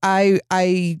 Like I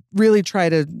really try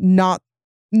to not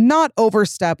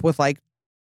overstep with like,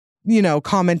 you know,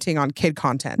 commenting on kid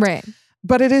content. Right.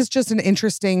 But it is just an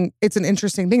interesting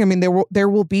thing. I mean, there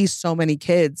will be so many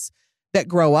kids that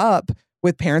grow up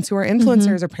with parents who are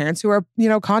influencers or parents who are, you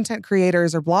know, content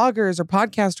creators or bloggers or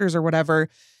podcasters or whatever.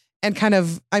 And kind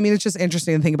of, I mean, it's just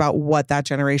interesting to think about what that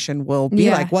generation will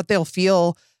be like, what they'll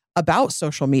feel about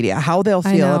social media, how they'll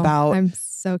feel about. I'm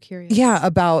so curious. Yeah,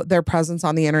 about their presence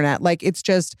on the internet. Like, it's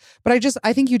just, but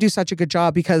I think you do such a good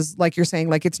job because, like you're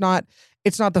saying, like, it's not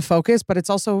the focus, but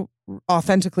it's also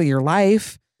authentically your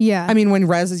life. Yeah. I mean, when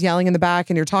Rez is yelling in the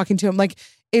back and you're talking to him, like,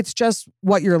 it's just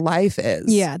what your life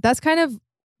is. Yeah. That's kind of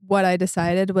what I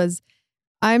decided was,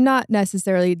 I'm not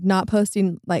necessarily not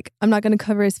posting, like, I'm not going to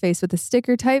cover his face with a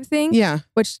sticker type thing. Yeah.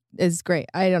 Which is great.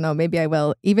 I don't know. Maybe I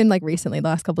will. Even like recently, the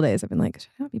last couple of days, I've been like, should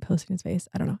I not be posting his face?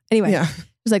 I don't know. Anyway, just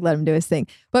like let him do his thing.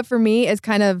 But for me, it's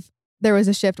kind of, there was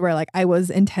a shift where like I was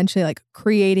intentionally like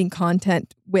creating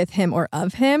content with him or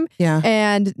of him. Yeah.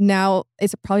 And now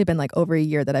it's probably been like over a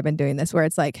year that I've been doing this, where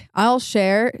it's like, I'll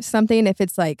share something if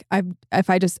it's like,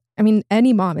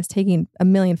 any mom is taking a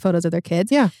million photos of their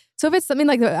kids. Yeah. So if it's something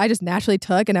like that I just naturally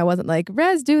took and I wasn't like,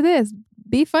 Rez, do this,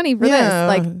 be funny for this.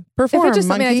 Like, perform, if it's just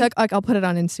something monkey. I took, like, I'll put it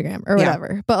on Instagram or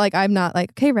whatever. But like, I'm not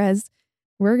like, okay, Rez,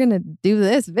 we're going to do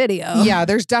this video. Yeah,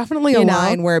 there's definitely a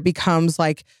line where it becomes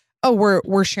like, oh,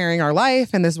 we're sharing our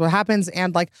life and this is what happens.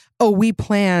 And like, oh, we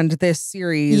planned this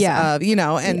series of, you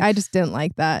know, and I just didn't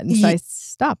like that. And so I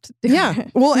stopped.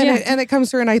 Well, and it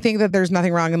comes through. And I think that there's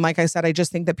nothing wrong. And like I said, I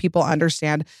just think that people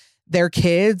understand their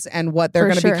kids and what they're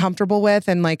going to be comfortable with.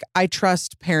 And like, I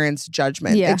trust parents'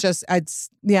 judgment. Yeah.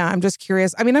 I'm just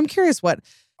curious. I mean, I'm curious what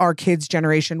our kids'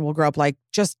 generation will grow up like,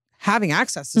 just having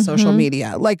access to social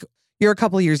media. Like, you're a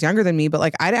couple of years younger than me, but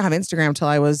like, I didn't have Instagram until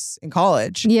I was in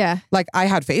college. Yeah. Like, I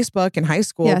had Facebook in high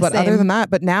school, but other than that,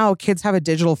 but now kids have a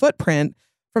digital footprint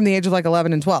from the age of like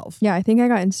 11 and 12. Yeah. I think I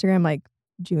got Instagram like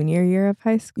junior year of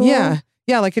high school. Yeah.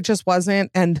 Yeah. Like, it just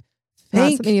wasn't. And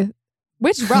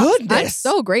which goodness. I'm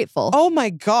so grateful. Oh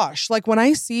my gosh. Like, when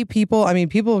I see people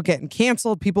getting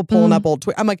canceled, people pulling up old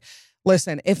tweets. I'm like,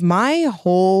 listen, if my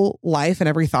whole life and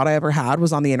every thought I ever had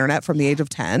was on the internet from the age of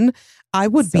 10, I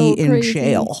would be in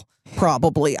jail.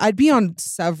 Probably. I'd be on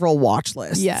several watch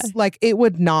lists. Yeah. Like, it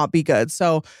would not be good.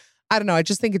 So I don't know. I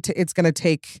just think it's going to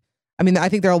take, I mean, I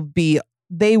think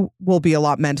they will be a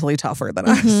lot mentally tougher than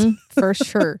us. For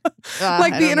sure.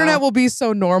 Like, the internet will be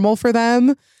so normal for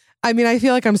them. I mean, I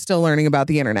feel like I'm still learning about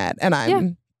the internet and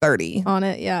I'm 30. On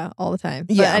it. Yeah. All the time.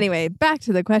 But anyway, back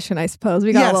to the question, I suppose.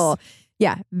 We got a little,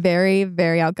 very,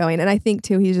 very outgoing. And I think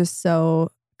too, he's just so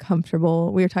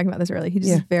comfortable. We were talking about this earlier. He's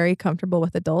just very comfortable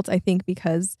with adults. I think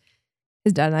because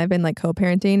his dad and I have been like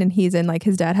co-parenting, and he's in like,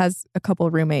 his dad has a couple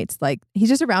of roommates. Like, he's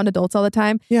just around adults all the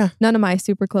time. Yeah. None of my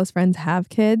super close friends have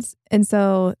kids. And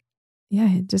so,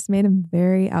 it just made him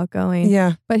very outgoing.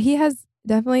 Yeah. But he has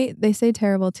definitely, they say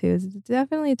terrible twos. It's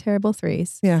definitely terrible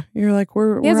threes. Yeah. You're like,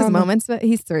 he has his moments, but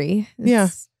he's 3.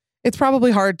 It's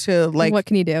probably hard to like. What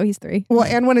can you do? He's 3. Well,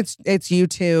 and when it's you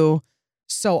two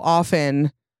so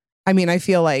often, I mean, I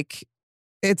feel like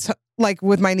it's like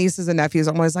with my nieces and nephews,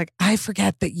 I'm always like, I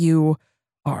forget that you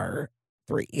are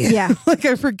 3. Yeah. Like,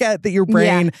 I forget that your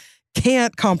brain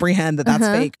can't comprehend that that's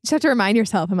fake. You just have to remind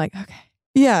yourself. I'm like, okay.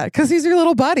 Yeah, because he's your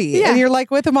little buddy and you're like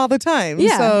with him all the time.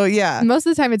 Yeah. So, most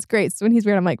of the time it's great. So when he's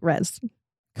weird, I'm like, Rez,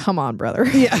 come on, brother.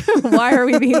 Yeah. Why are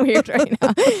we being weird right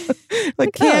now?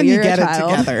 Like, can you get it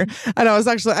together? And I was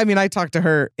actually, I mean, I talk to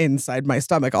her inside my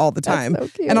stomach all the time.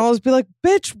 That's so cute. And I'll always be like,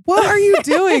 bitch, what are you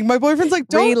doing? My boyfriend's like,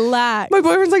 don't relax. My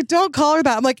boyfriend's like, don't call her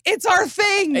that. I'm like, it's our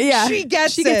thing. Yeah. She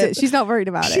gets it. She's not worried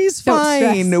about it. She's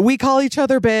fine. We call each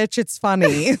other bitch. It's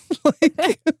funny.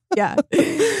 Yeah.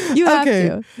 You have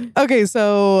to. Okay.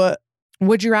 So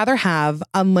would you rather have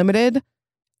unlimited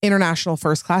international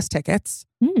first class tickets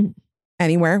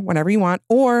anywhere, whenever you want,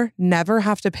 or never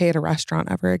have to pay at a restaurant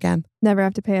ever again? Never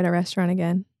have to pay at a restaurant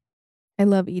again. I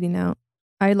love eating out.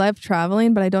 I love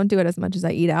traveling, but I don't do it as much as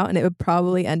I eat out, and it would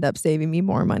probably end up saving me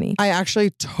more money. I actually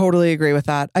totally agree with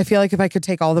that. I feel like if I could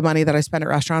take all the money that I spend at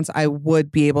restaurants, I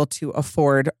would be able to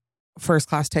afford first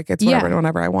class tickets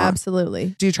whenever I want.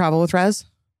 Absolutely. Do you travel with Rez?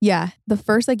 Yeah. The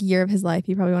first year of his life,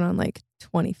 he probably went on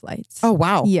 20 flights. Oh,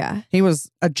 wow. Yeah. He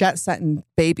was a jet setting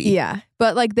baby. Yeah.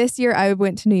 But this year I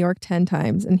went to New York 10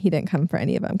 times and he didn't come for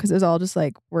any of them because it was all just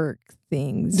work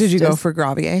things. Did you go for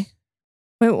Gravier?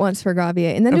 Went once for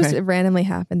Gravier. And then just it randomly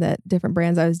happened that different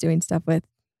brands I was doing stuff with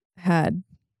had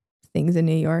things in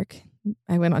New York.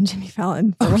 I went on Jimmy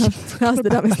Fallon. That was the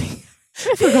dumbest thing.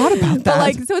 Forgot about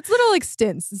that. But so it's little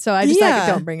stints. So I just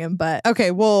don't bring him. But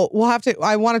okay, well, we'll have to.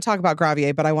 I want to talk about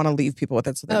Gravier, but I want to leave people with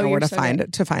it so they know where to find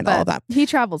all of that. He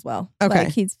travels well. Okay,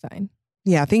 he's fine.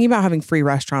 Yeah, thinking about having free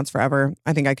restaurants forever,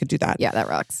 I think I could do that. Yeah, that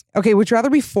rocks. Okay, would you rather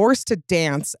be forced to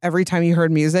dance every time you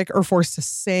heard music or forced to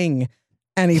sing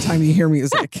anytime you hear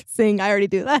music? Sing, I already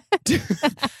do that.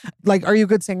 Are you a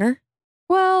good singer?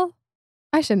 Well,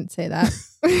 I shouldn't say that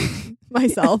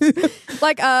myself.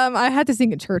 I had to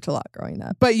sing in church a lot growing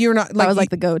up. But you're not that was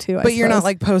the go-to. But you're not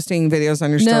posting videos on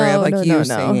your story of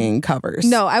singing covers.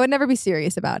 No, I would never be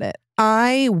serious about it.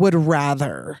 I would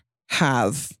rather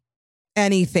have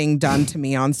anything done to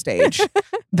me on stage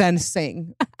than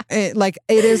sing. It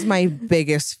is my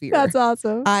biggest fear. That's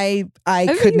awesome. I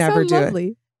could never do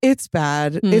it. It's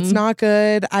bad. Mm-hmm. It's not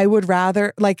good. I would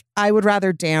rather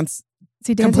dance.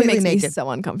 See, dancing completely makes naked. Me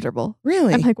so uncomfortable.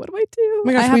 Really? I'm what do I do? Oh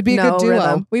my gosh, we'd be a good duo.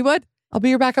 Rhythm. We would. I'll be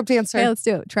your backup dancer. Yeah, let's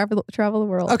do it. Travel the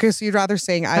world. Okay, so you'd rather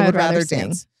sing. I would rather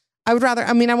dance. I would rather.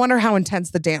 I wonder how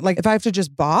intense the dance. If I have to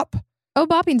just bop. Oh,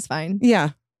 bopping's fine. Yeah.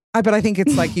 But I think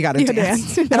it's you got to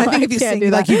dance. No, and I think if you sing, you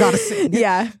got to sing.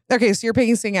 Yeah. Okay, so you're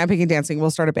picking singing, I'm picking dancing.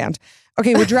 We'll start a band.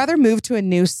 Okay, would you rather move to a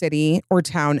new city or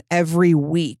town every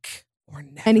week or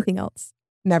never? Anything else?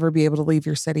 Never be able to leave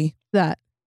your city? That.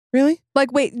 Really?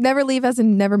 Wait, never leave as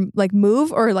in never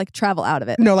move or travel out of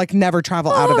it? No, never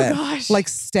travel out of it. Gosh.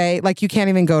 Stay, you can't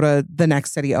even go to the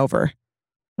next city over.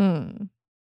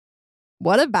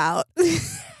 What about...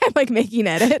 I'm making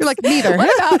edits. You're neither.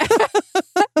 What about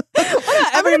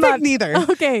every month? Neither.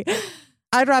 Okay.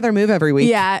 I'd rather move every week.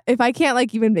 Yeah. If I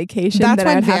can't even vacation, then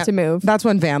I'd have to move. That's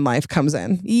when van life comes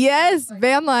in. Yes.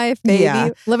 Van life, baby.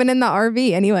 Yeah. Living in the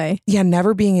RV anyway. Yeah.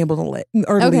 Never being able to leave.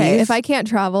 If I can't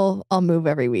travel, I'll move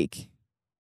every week.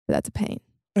 But that's a pain.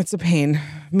 It's a pain.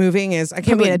 Moving is, I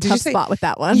can't be in a tough spot with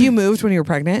that one. You moved when you were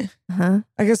pregnant? Uh-huh.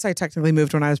 I guess I technically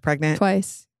moved when I was pregnant.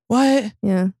 Twice. What?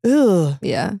 Yeah. Ugh.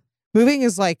 Yeah. Moving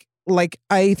is I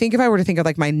think if I were to think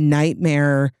of my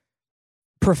nightmare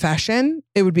profession,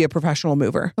 it would be a professional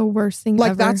mover. The worst thing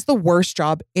ever. That's the worst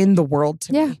job in the world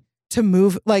to me. To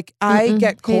move. I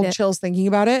get cold chills thinking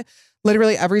about it.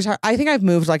 Literally every time. I think I've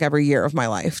moved every year of my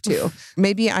life too.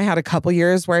 Maybe I had a couple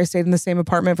years where I stayed in the same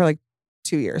apartment for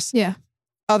 2 years. Yeah.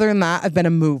 Other than that, I've been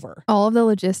a mover. All of the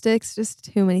logistics, just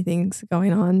too many things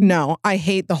going on. No, I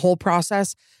hate the whole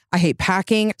process. I hate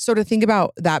packing. So to think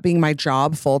about that being my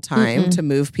job full time to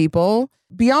move people,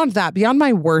 beyond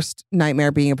my worst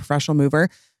nightmare being a professional mover,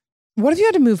 what if you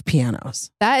had to move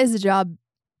pianos? That is a job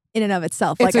in and of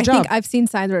itself. It's a job. Think I've seen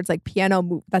signs where it's piano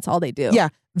move. That's all they do. Yeah.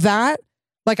 That,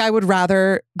 I would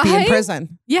rather be in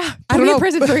prison. Yeah. I don't know. In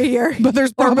prison for a year. But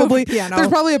there's probably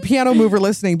a piano mover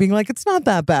listening being it's not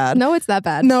that bad. No, it's that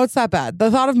bad. No, it's that bad.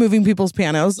 The thought of moving people's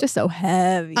pianos. Just so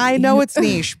heavy. I know it's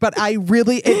niche, but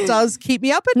it does keep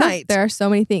me up at night. There are so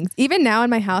many things. Even now in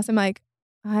my house, I'm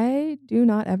I do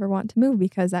not ever want to move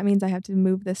because that means I have to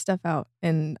move this stuff out.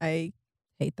 And I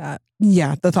hate that.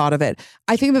 Yeah, the thought of it.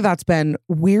 I think that's been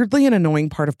weirdly an annoying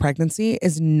part of pregnancy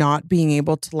is not being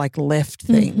able to lift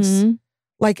things. Mm-hmm.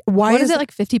 Why is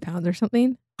it 50 pounds or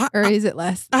something? Or is it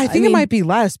less? I think it might be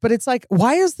less, but it's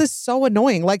why is this so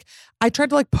annoying? I tried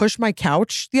to push my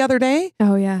couch the other day.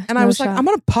 Oh yeah. And I was I'm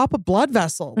going to pop a blood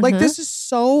vessel. This is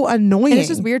so annoying. And it's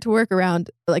just weird to work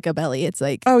around a belly. It's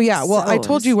oh yeah. Well, I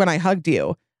told you when I hugged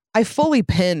you, I fully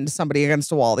pinned somebody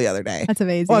against a wall the other day. That's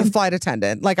amazing. Well, a flight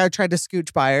attendant. I tried to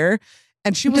scooch by her.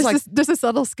 And she was just a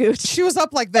subtle scooch. She was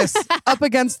up like this, up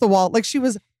against the wall. She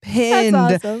was pinned.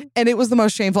 That's awesome. And it was the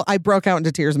most shameful. I broke out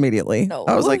into tears immediately. No.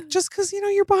 I was just because,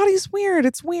 your body's weird.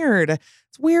 It's weird.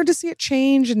 It's weird to see it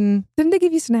change. And didn't they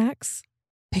give you snacks?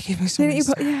 They gave me so many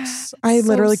snacks. I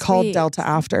literally called Delta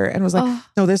after and was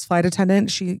no, this flight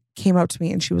attendant, she came up to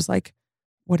me and she was like,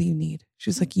 what do you need? She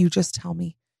was like, you just tell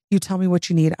me. You tell me what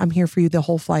you need. I'm here for you the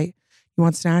whole flight. You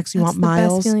want snacks? You want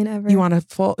miles? Best feeling ever. You want a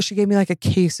full? She gave me a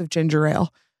case of ginger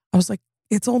ale. I was like,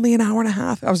 it's only an hour and a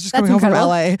half. I was just coming home from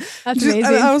LA. That's amazing.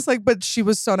 I was but she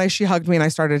was so nice. She hugged me and I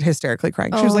started hysterically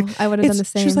crying. She was like, I would have done the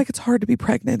same. She was like, it's hard to be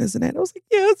pregnant, isn't it? I was like,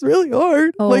 yeah, it's really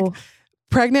hard.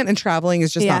 pregnant and traveling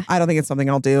is just not, I don't think it's something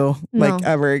I'll do like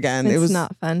ever again. It's it was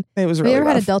not fun. It was Have really you ever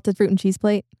rough. had a Delta fruit and cheese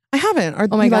plate? I haven't.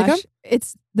 Oh my gosh. Like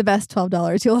it's the best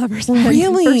 $12 you'll ever spend.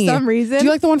 Really? For some reason. Do you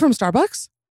like the one from Starbucks?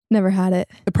 Never had it.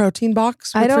 The protein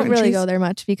box? I don't fruit really and go cheese? there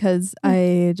much because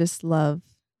I just love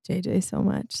JJ so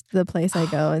much. The place I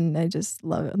go and I just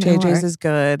love it. JJ's is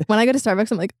good. When I go to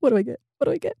Starbucks, I'm like, what do I get? What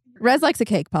do I get? Rez likes a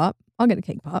cake pop. I'll get a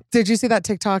cake pop. Did you see that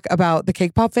TikTok about the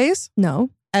cake pop face? No.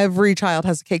 Every child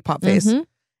has a cake pop face. Mhm.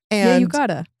 And Yeah, you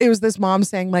gotta. it was this mom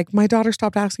saying like, my daughter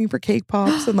stopped asking for cake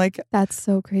pops. And like, That's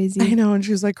so crazy. I know. And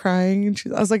she was like crying. And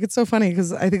I was like, it's so funny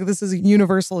because I think this is a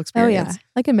universal Oh experience. yeah.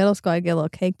 Like in middle school, I'd get a little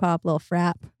cake pop, little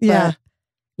frap. Yeah.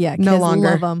 Yeah. No kids longer.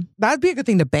 love them. That'd be a good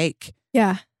thing to bake.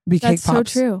 Yeah. Be cake That's so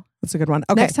pops. true. That's a good one.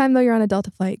 Okay. Next time though, you're on a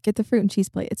Delta flight, get the fruit and cheese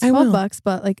plate. It's I will. $12,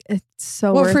 but like it's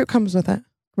so What worth fruit comes with it?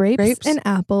 grapes and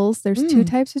apples. There's two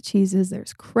types of cheeses.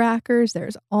 There's crackers.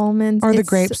 There's almonds. Are the It's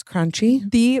grapes crunchy?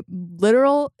 the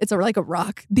literal? It's like a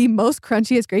rock. The most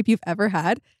crunchiest grape you've ever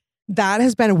had. That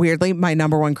has been weirdly my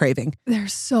number one craving. They're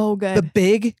so good. The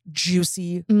big,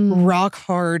 juicy, Mm. rock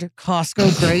hard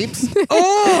Costco grapes.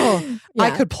 Oh, I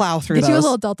Yeah. could plow through Get those. you a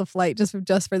little Delta flight just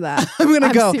for that. I'm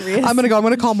gonna go. Serious. I'm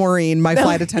gonna call Maureen, my No,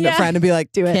 flight attendant yeah. friend, and be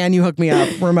like, Do it. "Can you hook me up?"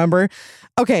 Remember?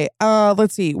 Okay.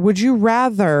 Let's see. Would you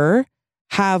rather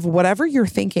have whatever you're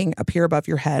thinking appear above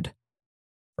your head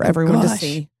for everyone to gosh.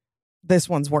 see? This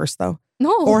one's worse though.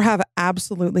 No. Or have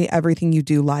absolutely everything you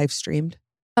do live streamed.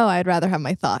 Oh, I'd rather have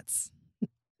my thoughts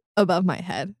above my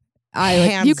head. You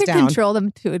Hands can down. control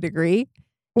them to a degree. You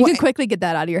Well, can quickly get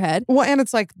that out of your head. Well, and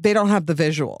it's like they don't have the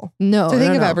visual. No, To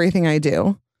think no, of no. everything I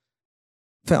do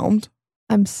filmed.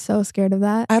 I'm so scared of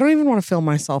that. I don't even want to film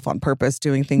myself on purpose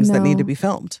doing things that need to No. be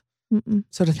filmed. Mm-mm.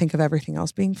 So to think of everything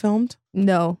else being filmed.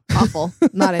 No, awful.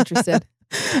 Not interested.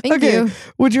 Thank Okay. you.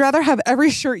 Would you rather have every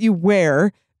shirt you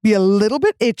wear be a little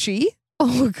bit itchy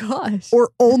Oh gosh.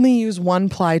 or only use one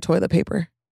ply toilet paper?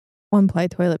 One ply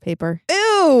toilet paper.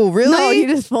 Ew, really? No, you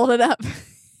just fold it up.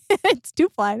 It's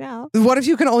 2-ply now. What if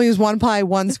you can only use one ply,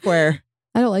 one square?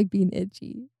 I don't like being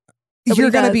itchy. You're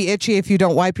Nobody going to does. be itchy if you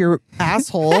don't wipe your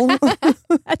asshole.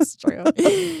 That's true.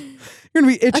 You're going to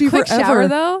be itchy A quick forever. shower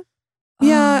though.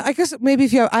 Yeah, I guess maybe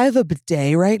if I have a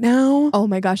bidet right now. Oh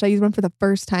my gosh, I used one for the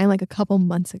first time like a couple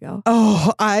months ago.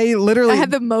 Oh, I literally I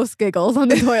had the most giggles on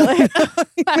the toilet.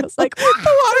 I was like,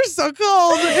 the water's so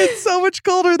cold. It's so much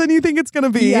colder than you think it's going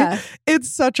to be. yeah, It's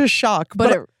such a shock.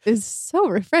 but it is so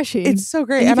refreshing. it's so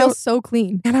great. and you And feel so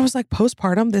clean. I was like,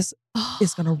 postpartum, this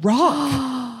is going to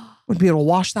rock. Would be able to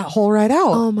wash that hole right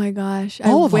out. Oh my gosh.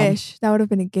 All I of 'em. wish that would have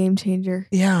been a game changer.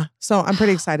 Yeah. So I'm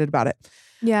pretty excited about it.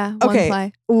 Yeah. Okay.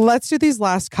 One ply. Let's do these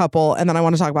last couple and then I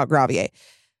want to talk about Gravier.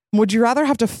 Would you rather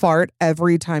have to fart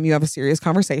every time you have a serious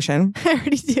conversation I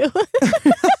already do.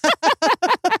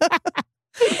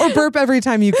 or burp every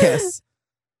time you kiss?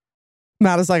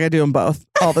 Matt is like, I do them both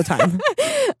all the time.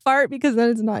 Fart because then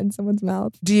it's not in someone's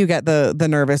mouth. Do you get the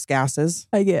nervous gases?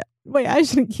 I get. Wait, I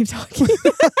shouldn't keep talking.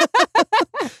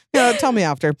 Yeah, tell me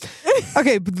after.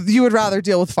 Okay, but you would rather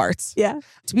deal with farts. Yeah.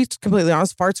 To be completely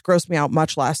honest, farts gross me out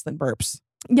much less than burps.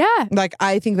 Yeah. Like,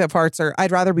 I think that farts are,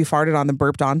 I'd rather be farted on than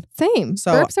burped on. Same.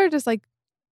 So- Burps are just like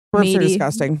Burps are meaty.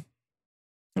 disgusting.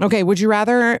 Okay, would you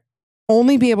rather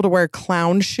only be able to wear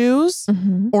clown shoes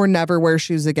or never wear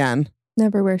shoes again?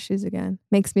 Never wear shoes again.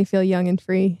 Makes me feel young and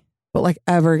free. But like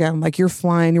ever again, like you're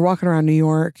flying, you're walking around New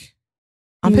York.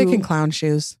 I'm You- picking clown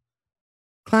shoes.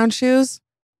 Clown shoes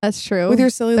That's true. with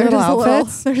your silly little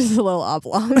outfits. They're just a little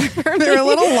oblong. for They're a me.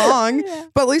 little long, Yeah,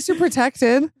 but at least you're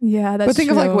protected. yeah, that's But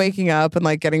think of like true. waking up and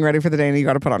like getting ready for the day and you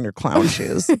got to put on your clown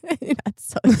shoes.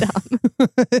 That's so dumb.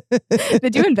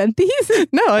 Did you invent these?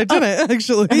 No, I didn't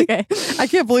actually. Okay. I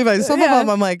can't believe some Yeah. of them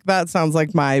I'm like, that sounds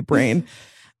like my brain.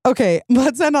 Okay,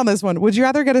 let's end on this one. Would you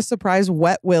rather get a surprise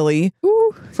wet willy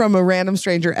Ooh. from a random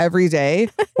stranger every day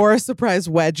or a surprise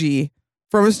wedgie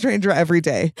from a stranger every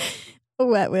day? A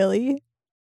wet willy.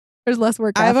 There's less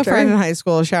work I have a after. friend in high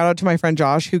school, shout out to my friend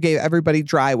Josh, who gave everybody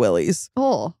dry willies.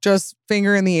 Oh. Just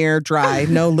finger in the air, dry,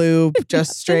 no lube,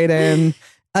 just straight in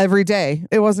every day.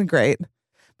 It wasn't great.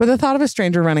 But the thought of a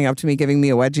stranger running up to me giving me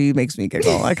a wedgie makes me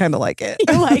giggle. I kind of like it.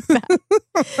 You like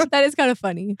that. That is kind of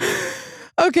funny.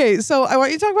 Okay, so I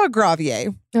want you to talk about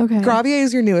Gravier. Okay. Gravier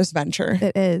is your newest venture.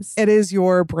 It is. It is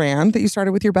your brand that you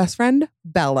started with your best friend,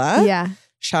 Bella. Yeah.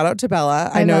 Shout out to Bella.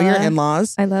 I Hi, know your Bella.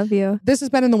 in-laws. I love you. This has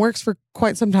been in the works for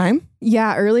quite some time.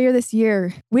 Yeah, earlier this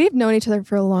year, we've known each other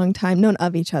for a long time, known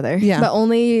of each other, Yeah. but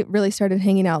only really started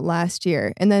hanging out last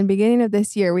year. And then beginning of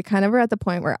this year, we kind of were at the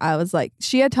point where I was like,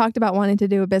 she had talked about wanting to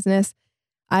do a business.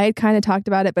 I had kind of talked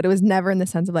about it, but it was never in the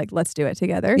sense of like, let's do it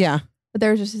together. Yeah. But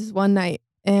there was just this one night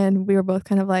and we were both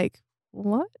kind of like,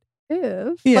 what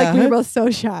if? Yeah. Like we were both so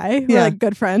shy. We're like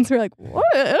good friends. We're like, what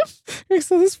if?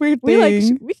 So this weird We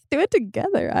thing. we could do it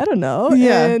together. I don't know.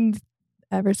 Yeah. And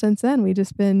ever since then, we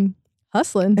just been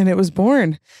hustling. And it was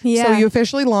born. Yeah. So you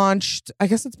officially launched, I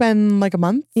guess it's been like a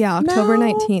month. Yeah, October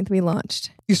now? 19th, we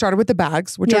launched. You started with the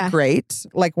bags, which are great.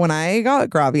 Like when I got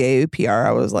Gravier PR,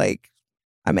 I was like,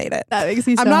 I made it. That makes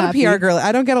me so I'm not happy. a PR girl.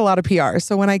 I don't get a lot of PR.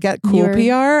 So when I get cool You're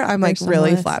PR, I'm like first on the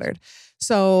really list. flattered.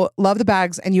 So love the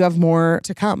bags, and you have more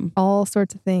to come. All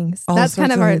sorts of things. All That's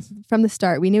kind sorts of of our, things. from the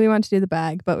start, we knew we wanted to do the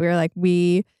bag, but we were like,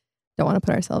 we don't want to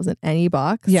put ourselves in any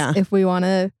box. Yeah. If we want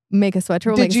to make a sweatshirt,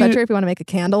 we'll make a Did you- sweatshirt. If we want to make a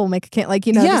candle, we'll make a candle. Like,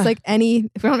 you know, Yeah. just like any,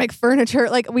 if we want to make furniture,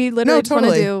 like we literally just want to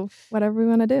totally. do whatever we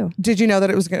want to do. Did you know that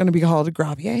it was going to be called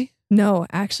Gravier? No,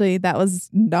 actually, that was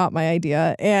not my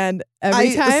idea. And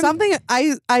every time.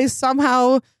 I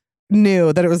somehow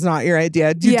knew that it was not your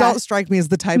idea. You Yeah. don't strike me as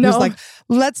the type No. who's like,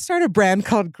 let's start a brand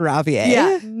called Gravier.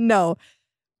 Yeah, no.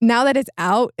 Now that it's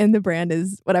out and the brand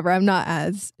is whatever, I'm not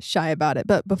as shy about it.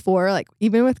 But before, like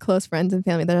even with close friends and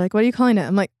family, they're like, "What are you calling it?"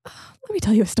 I'm like, "Let me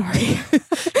tell you a story." You're like,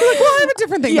 well, I have a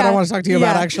different thing that I Yeah. want to talk to you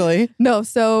about, Yeah. actually. No,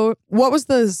 so What was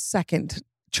the second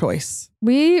choice?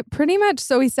 we pretty much,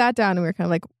 so we sat down and we were kind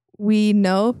of like, we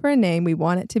know for a name, we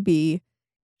want it to be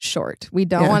short. We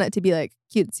don't Yeah. want it to be like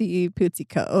cutesy pootsy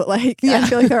co. Like Yeah. I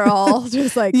feel like they're all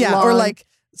just like Yeah, or long. like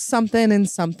something and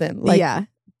something. Like yeah.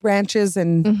 branches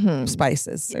and Mhm.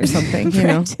 spices or something, you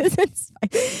know? Branches and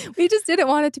spice. We just didn't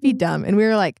want it to be dumb. And we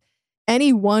were like,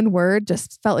 any one word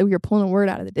just felt like we were pulling a word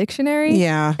out of the dictionary.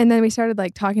 Yeah. And then we started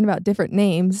like talking about different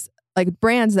names, like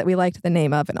brands that we liked the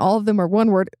name of. And all of them were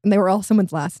one word and they were all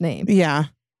someone's last name. Yeah.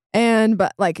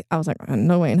 But like, I was like, oh,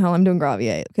 no way in hell I'm doing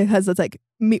Gravier. Because it's like,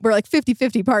 we're like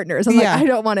 50-50 partners. I'm Yeah. like, I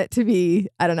don't want it to be,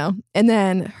 I don't know. And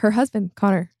then her husband,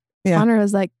 Connor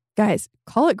was like, guys,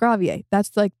 call it Gravier.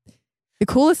 That's like the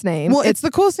coolest name. Well, it's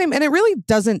the coolest name, and it really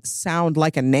doesn't sound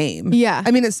like a name. yeah. I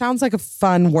mean, it sounds like a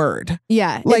fun word.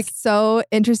 Yeah, Like- it's so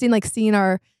interesting, like seeing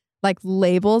our like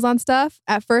labels on stuff.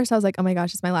 At first, I was like, "Oh my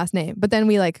gosh, it's my last name." But then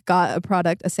we like got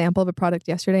a sample of a product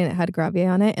yesterday, and it had Gravier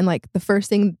on it. And like the first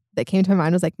thing that came to my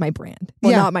mind was like my brand,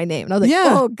 well, Yeah. not my name. And I was like,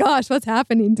 Yeah. "Oh gosh, what's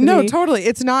happening to No, me?" totally.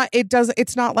 It's not.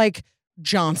 It's not like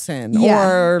Johnson Yeah.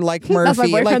 or like Murphy.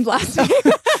 That's my boyfriend's like, last name.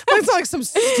 it's not like some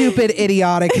stupid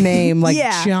idiotic name like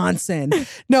Yeah. Johnson.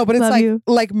 No, but it's Love like you.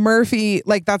 like Murphy.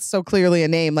 Like that's so clearly a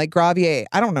name. Like Gravier.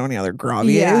 I don't know any other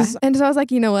Graviers. And so I was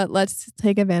like, you know what? Let's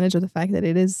take advantage of the fact that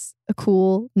it is a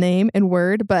cool name and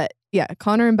word. But yeah,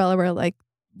 Connor and Bella were like,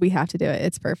 we have to do it.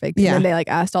 It's perfect. Yeah. And then they like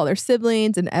asked all their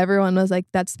siblings and everyone was like,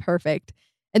 that's perfect.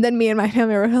 And then me and my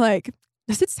family were like,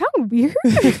 does it sound weird?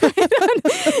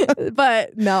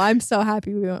 But no, I'm so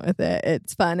happy we went with it.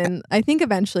 It's fun. And I think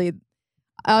eventually,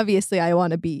 obviously, I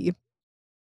want to be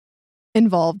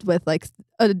involved with like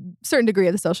a certain degree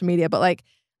of the social media, but like,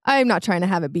 I'm not trying to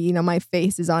have it be, you know, my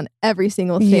face is on every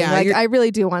single thing. Yeah, like, I really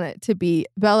do want it to be,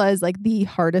 Bella is like the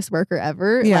hardest worker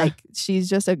ever. Yeah. Like, she's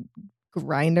just a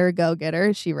grinder,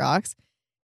 go-getter. She rocks.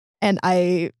 And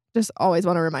I just always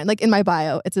want to remind, like in my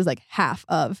bio, it says like half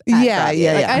of. at Yeah, Gravier.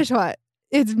 yeah, Like, yeah. I just want,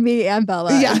 it's me and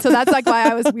Bella. Yeah. And so that's like why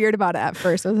I was weird about it at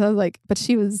first. I was like, but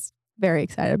she was very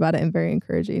excited about it and very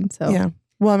encouraging. So Yeah.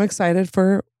 Well, I'm excited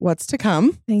for what's to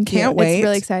come. thank you. Can't wait. It's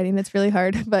really exciting. It's really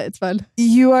hard, but it's fun.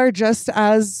 You are just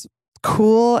as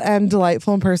cool and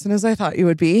delightful in person as I thought you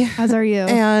would be. As are you?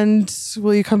 And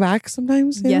will you come back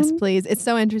sometime soon? Yes, please. It's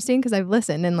so interesting because I've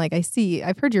listened and like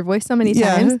I've heard your voice so many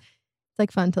Yeah. times. It's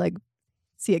like fun to like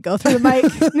see it go through the mic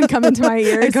and come into my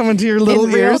ears And come into your little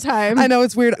in real ears. time. I know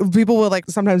it's weird. People will like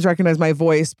sometimes recognize my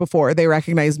voice before they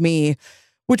recognize me,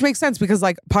 which makes sense because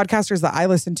like podcasters that I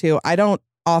listen to, I don't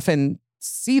often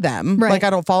see them. Right. Like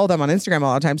I don't follow them on Instagram a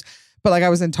lot of times. But like I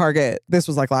was in Target, this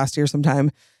was like last year sometime,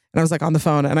 and I was like on the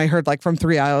phone and I heard like from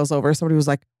 3 aisles over, somebody was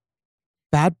like,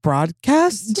 "Bad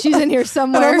broadcast?" She's in here And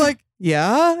somewhere. I'm like,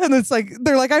 yeah. And it's like,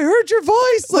 they're like, I heard your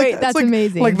voice. Like, Wait, it's that's like,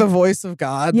 amazing. Like the voice of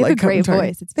God. you have like, a great come to-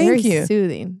 voice. It's Thank very you.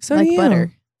 soothing. So like do you.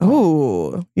 butter.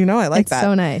 Oh, you know, I like It's that.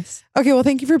 so nice. Okay, well,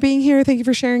 thank you for being here. Thank you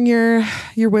for sharing your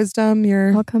wisdom.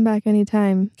 I'll come back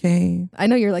anytime. Okay. I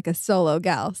know you're like a solo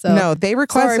gal, so No, they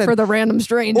requested. sorry for the random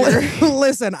stranger.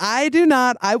 Listen,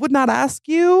 I would not ask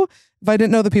you if I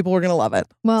didn't know the people were going to love it.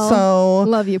 Well, So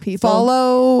love you people.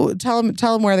 tell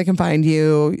them where they can find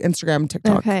you, Instagram,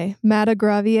 TikTok. Okay. Mata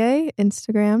Gravier,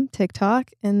 Instagram, TikTok.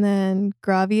 And then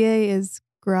Gravier is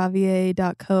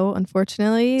gravier.co,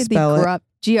 unfortunately. Spell it.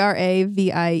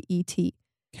 Graviet.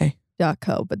 Okay.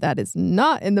 .co, but that is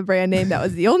not in the brand name. That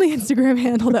was the only Instagram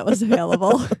handle that was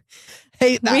available.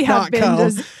 Hate that. We have been .co.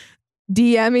 just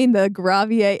DMing the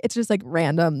Gravier. It's just like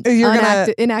random, You're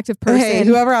gonna- inactive person. Hey,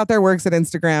 whoever out there works at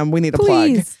Instagram, we need a plug.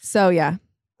 Please. So yeah.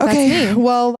 Okay. That's me.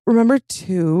 Well, remember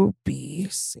to be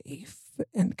safe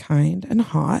and kind and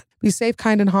hot. Be safe,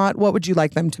 kind, and hot. What would you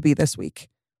like them to be this week?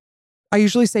 I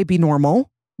usually say be normal.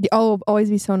 Oh, always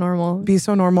be so normal. Be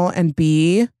so normal and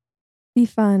be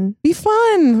fun. Be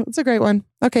fun. It's a great one.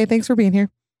 Okay. Thanks for being here.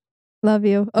 Love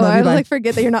you. Oh, Love you, I bye. like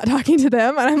forget that you're not talking to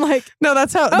them. And I'm like, No,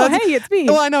 that's how. oh, hey, it's me.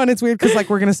 Well, I know. And it's weird because like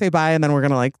we're going to say bye and then we're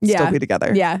going to like still be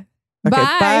together. Yeah. Okay.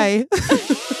 Bye.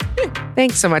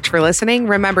 Thanks so much for listening.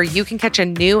 Remember, you can catch a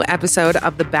new episode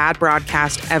of The Bad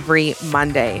Broadcast every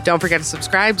Monday. Don't forget to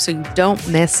subscribe so you don't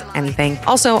miss anything.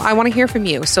 Also, I want to hear from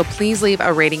you, so please leave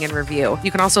a rating and review.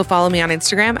 You can also follow me on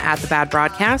Instagram at The Bad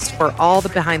Broadcast for all the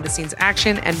behind-the-scenes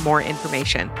action and more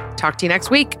information. Talk to you next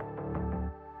week.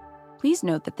 Please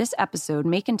note that this episode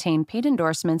may contain paid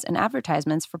endorsements and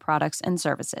advertisements for products and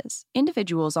services.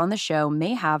 Individuals on the show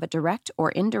may have a direct or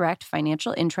indirect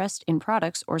financial interest in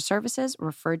products or services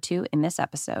referred to in this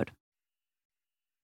episode.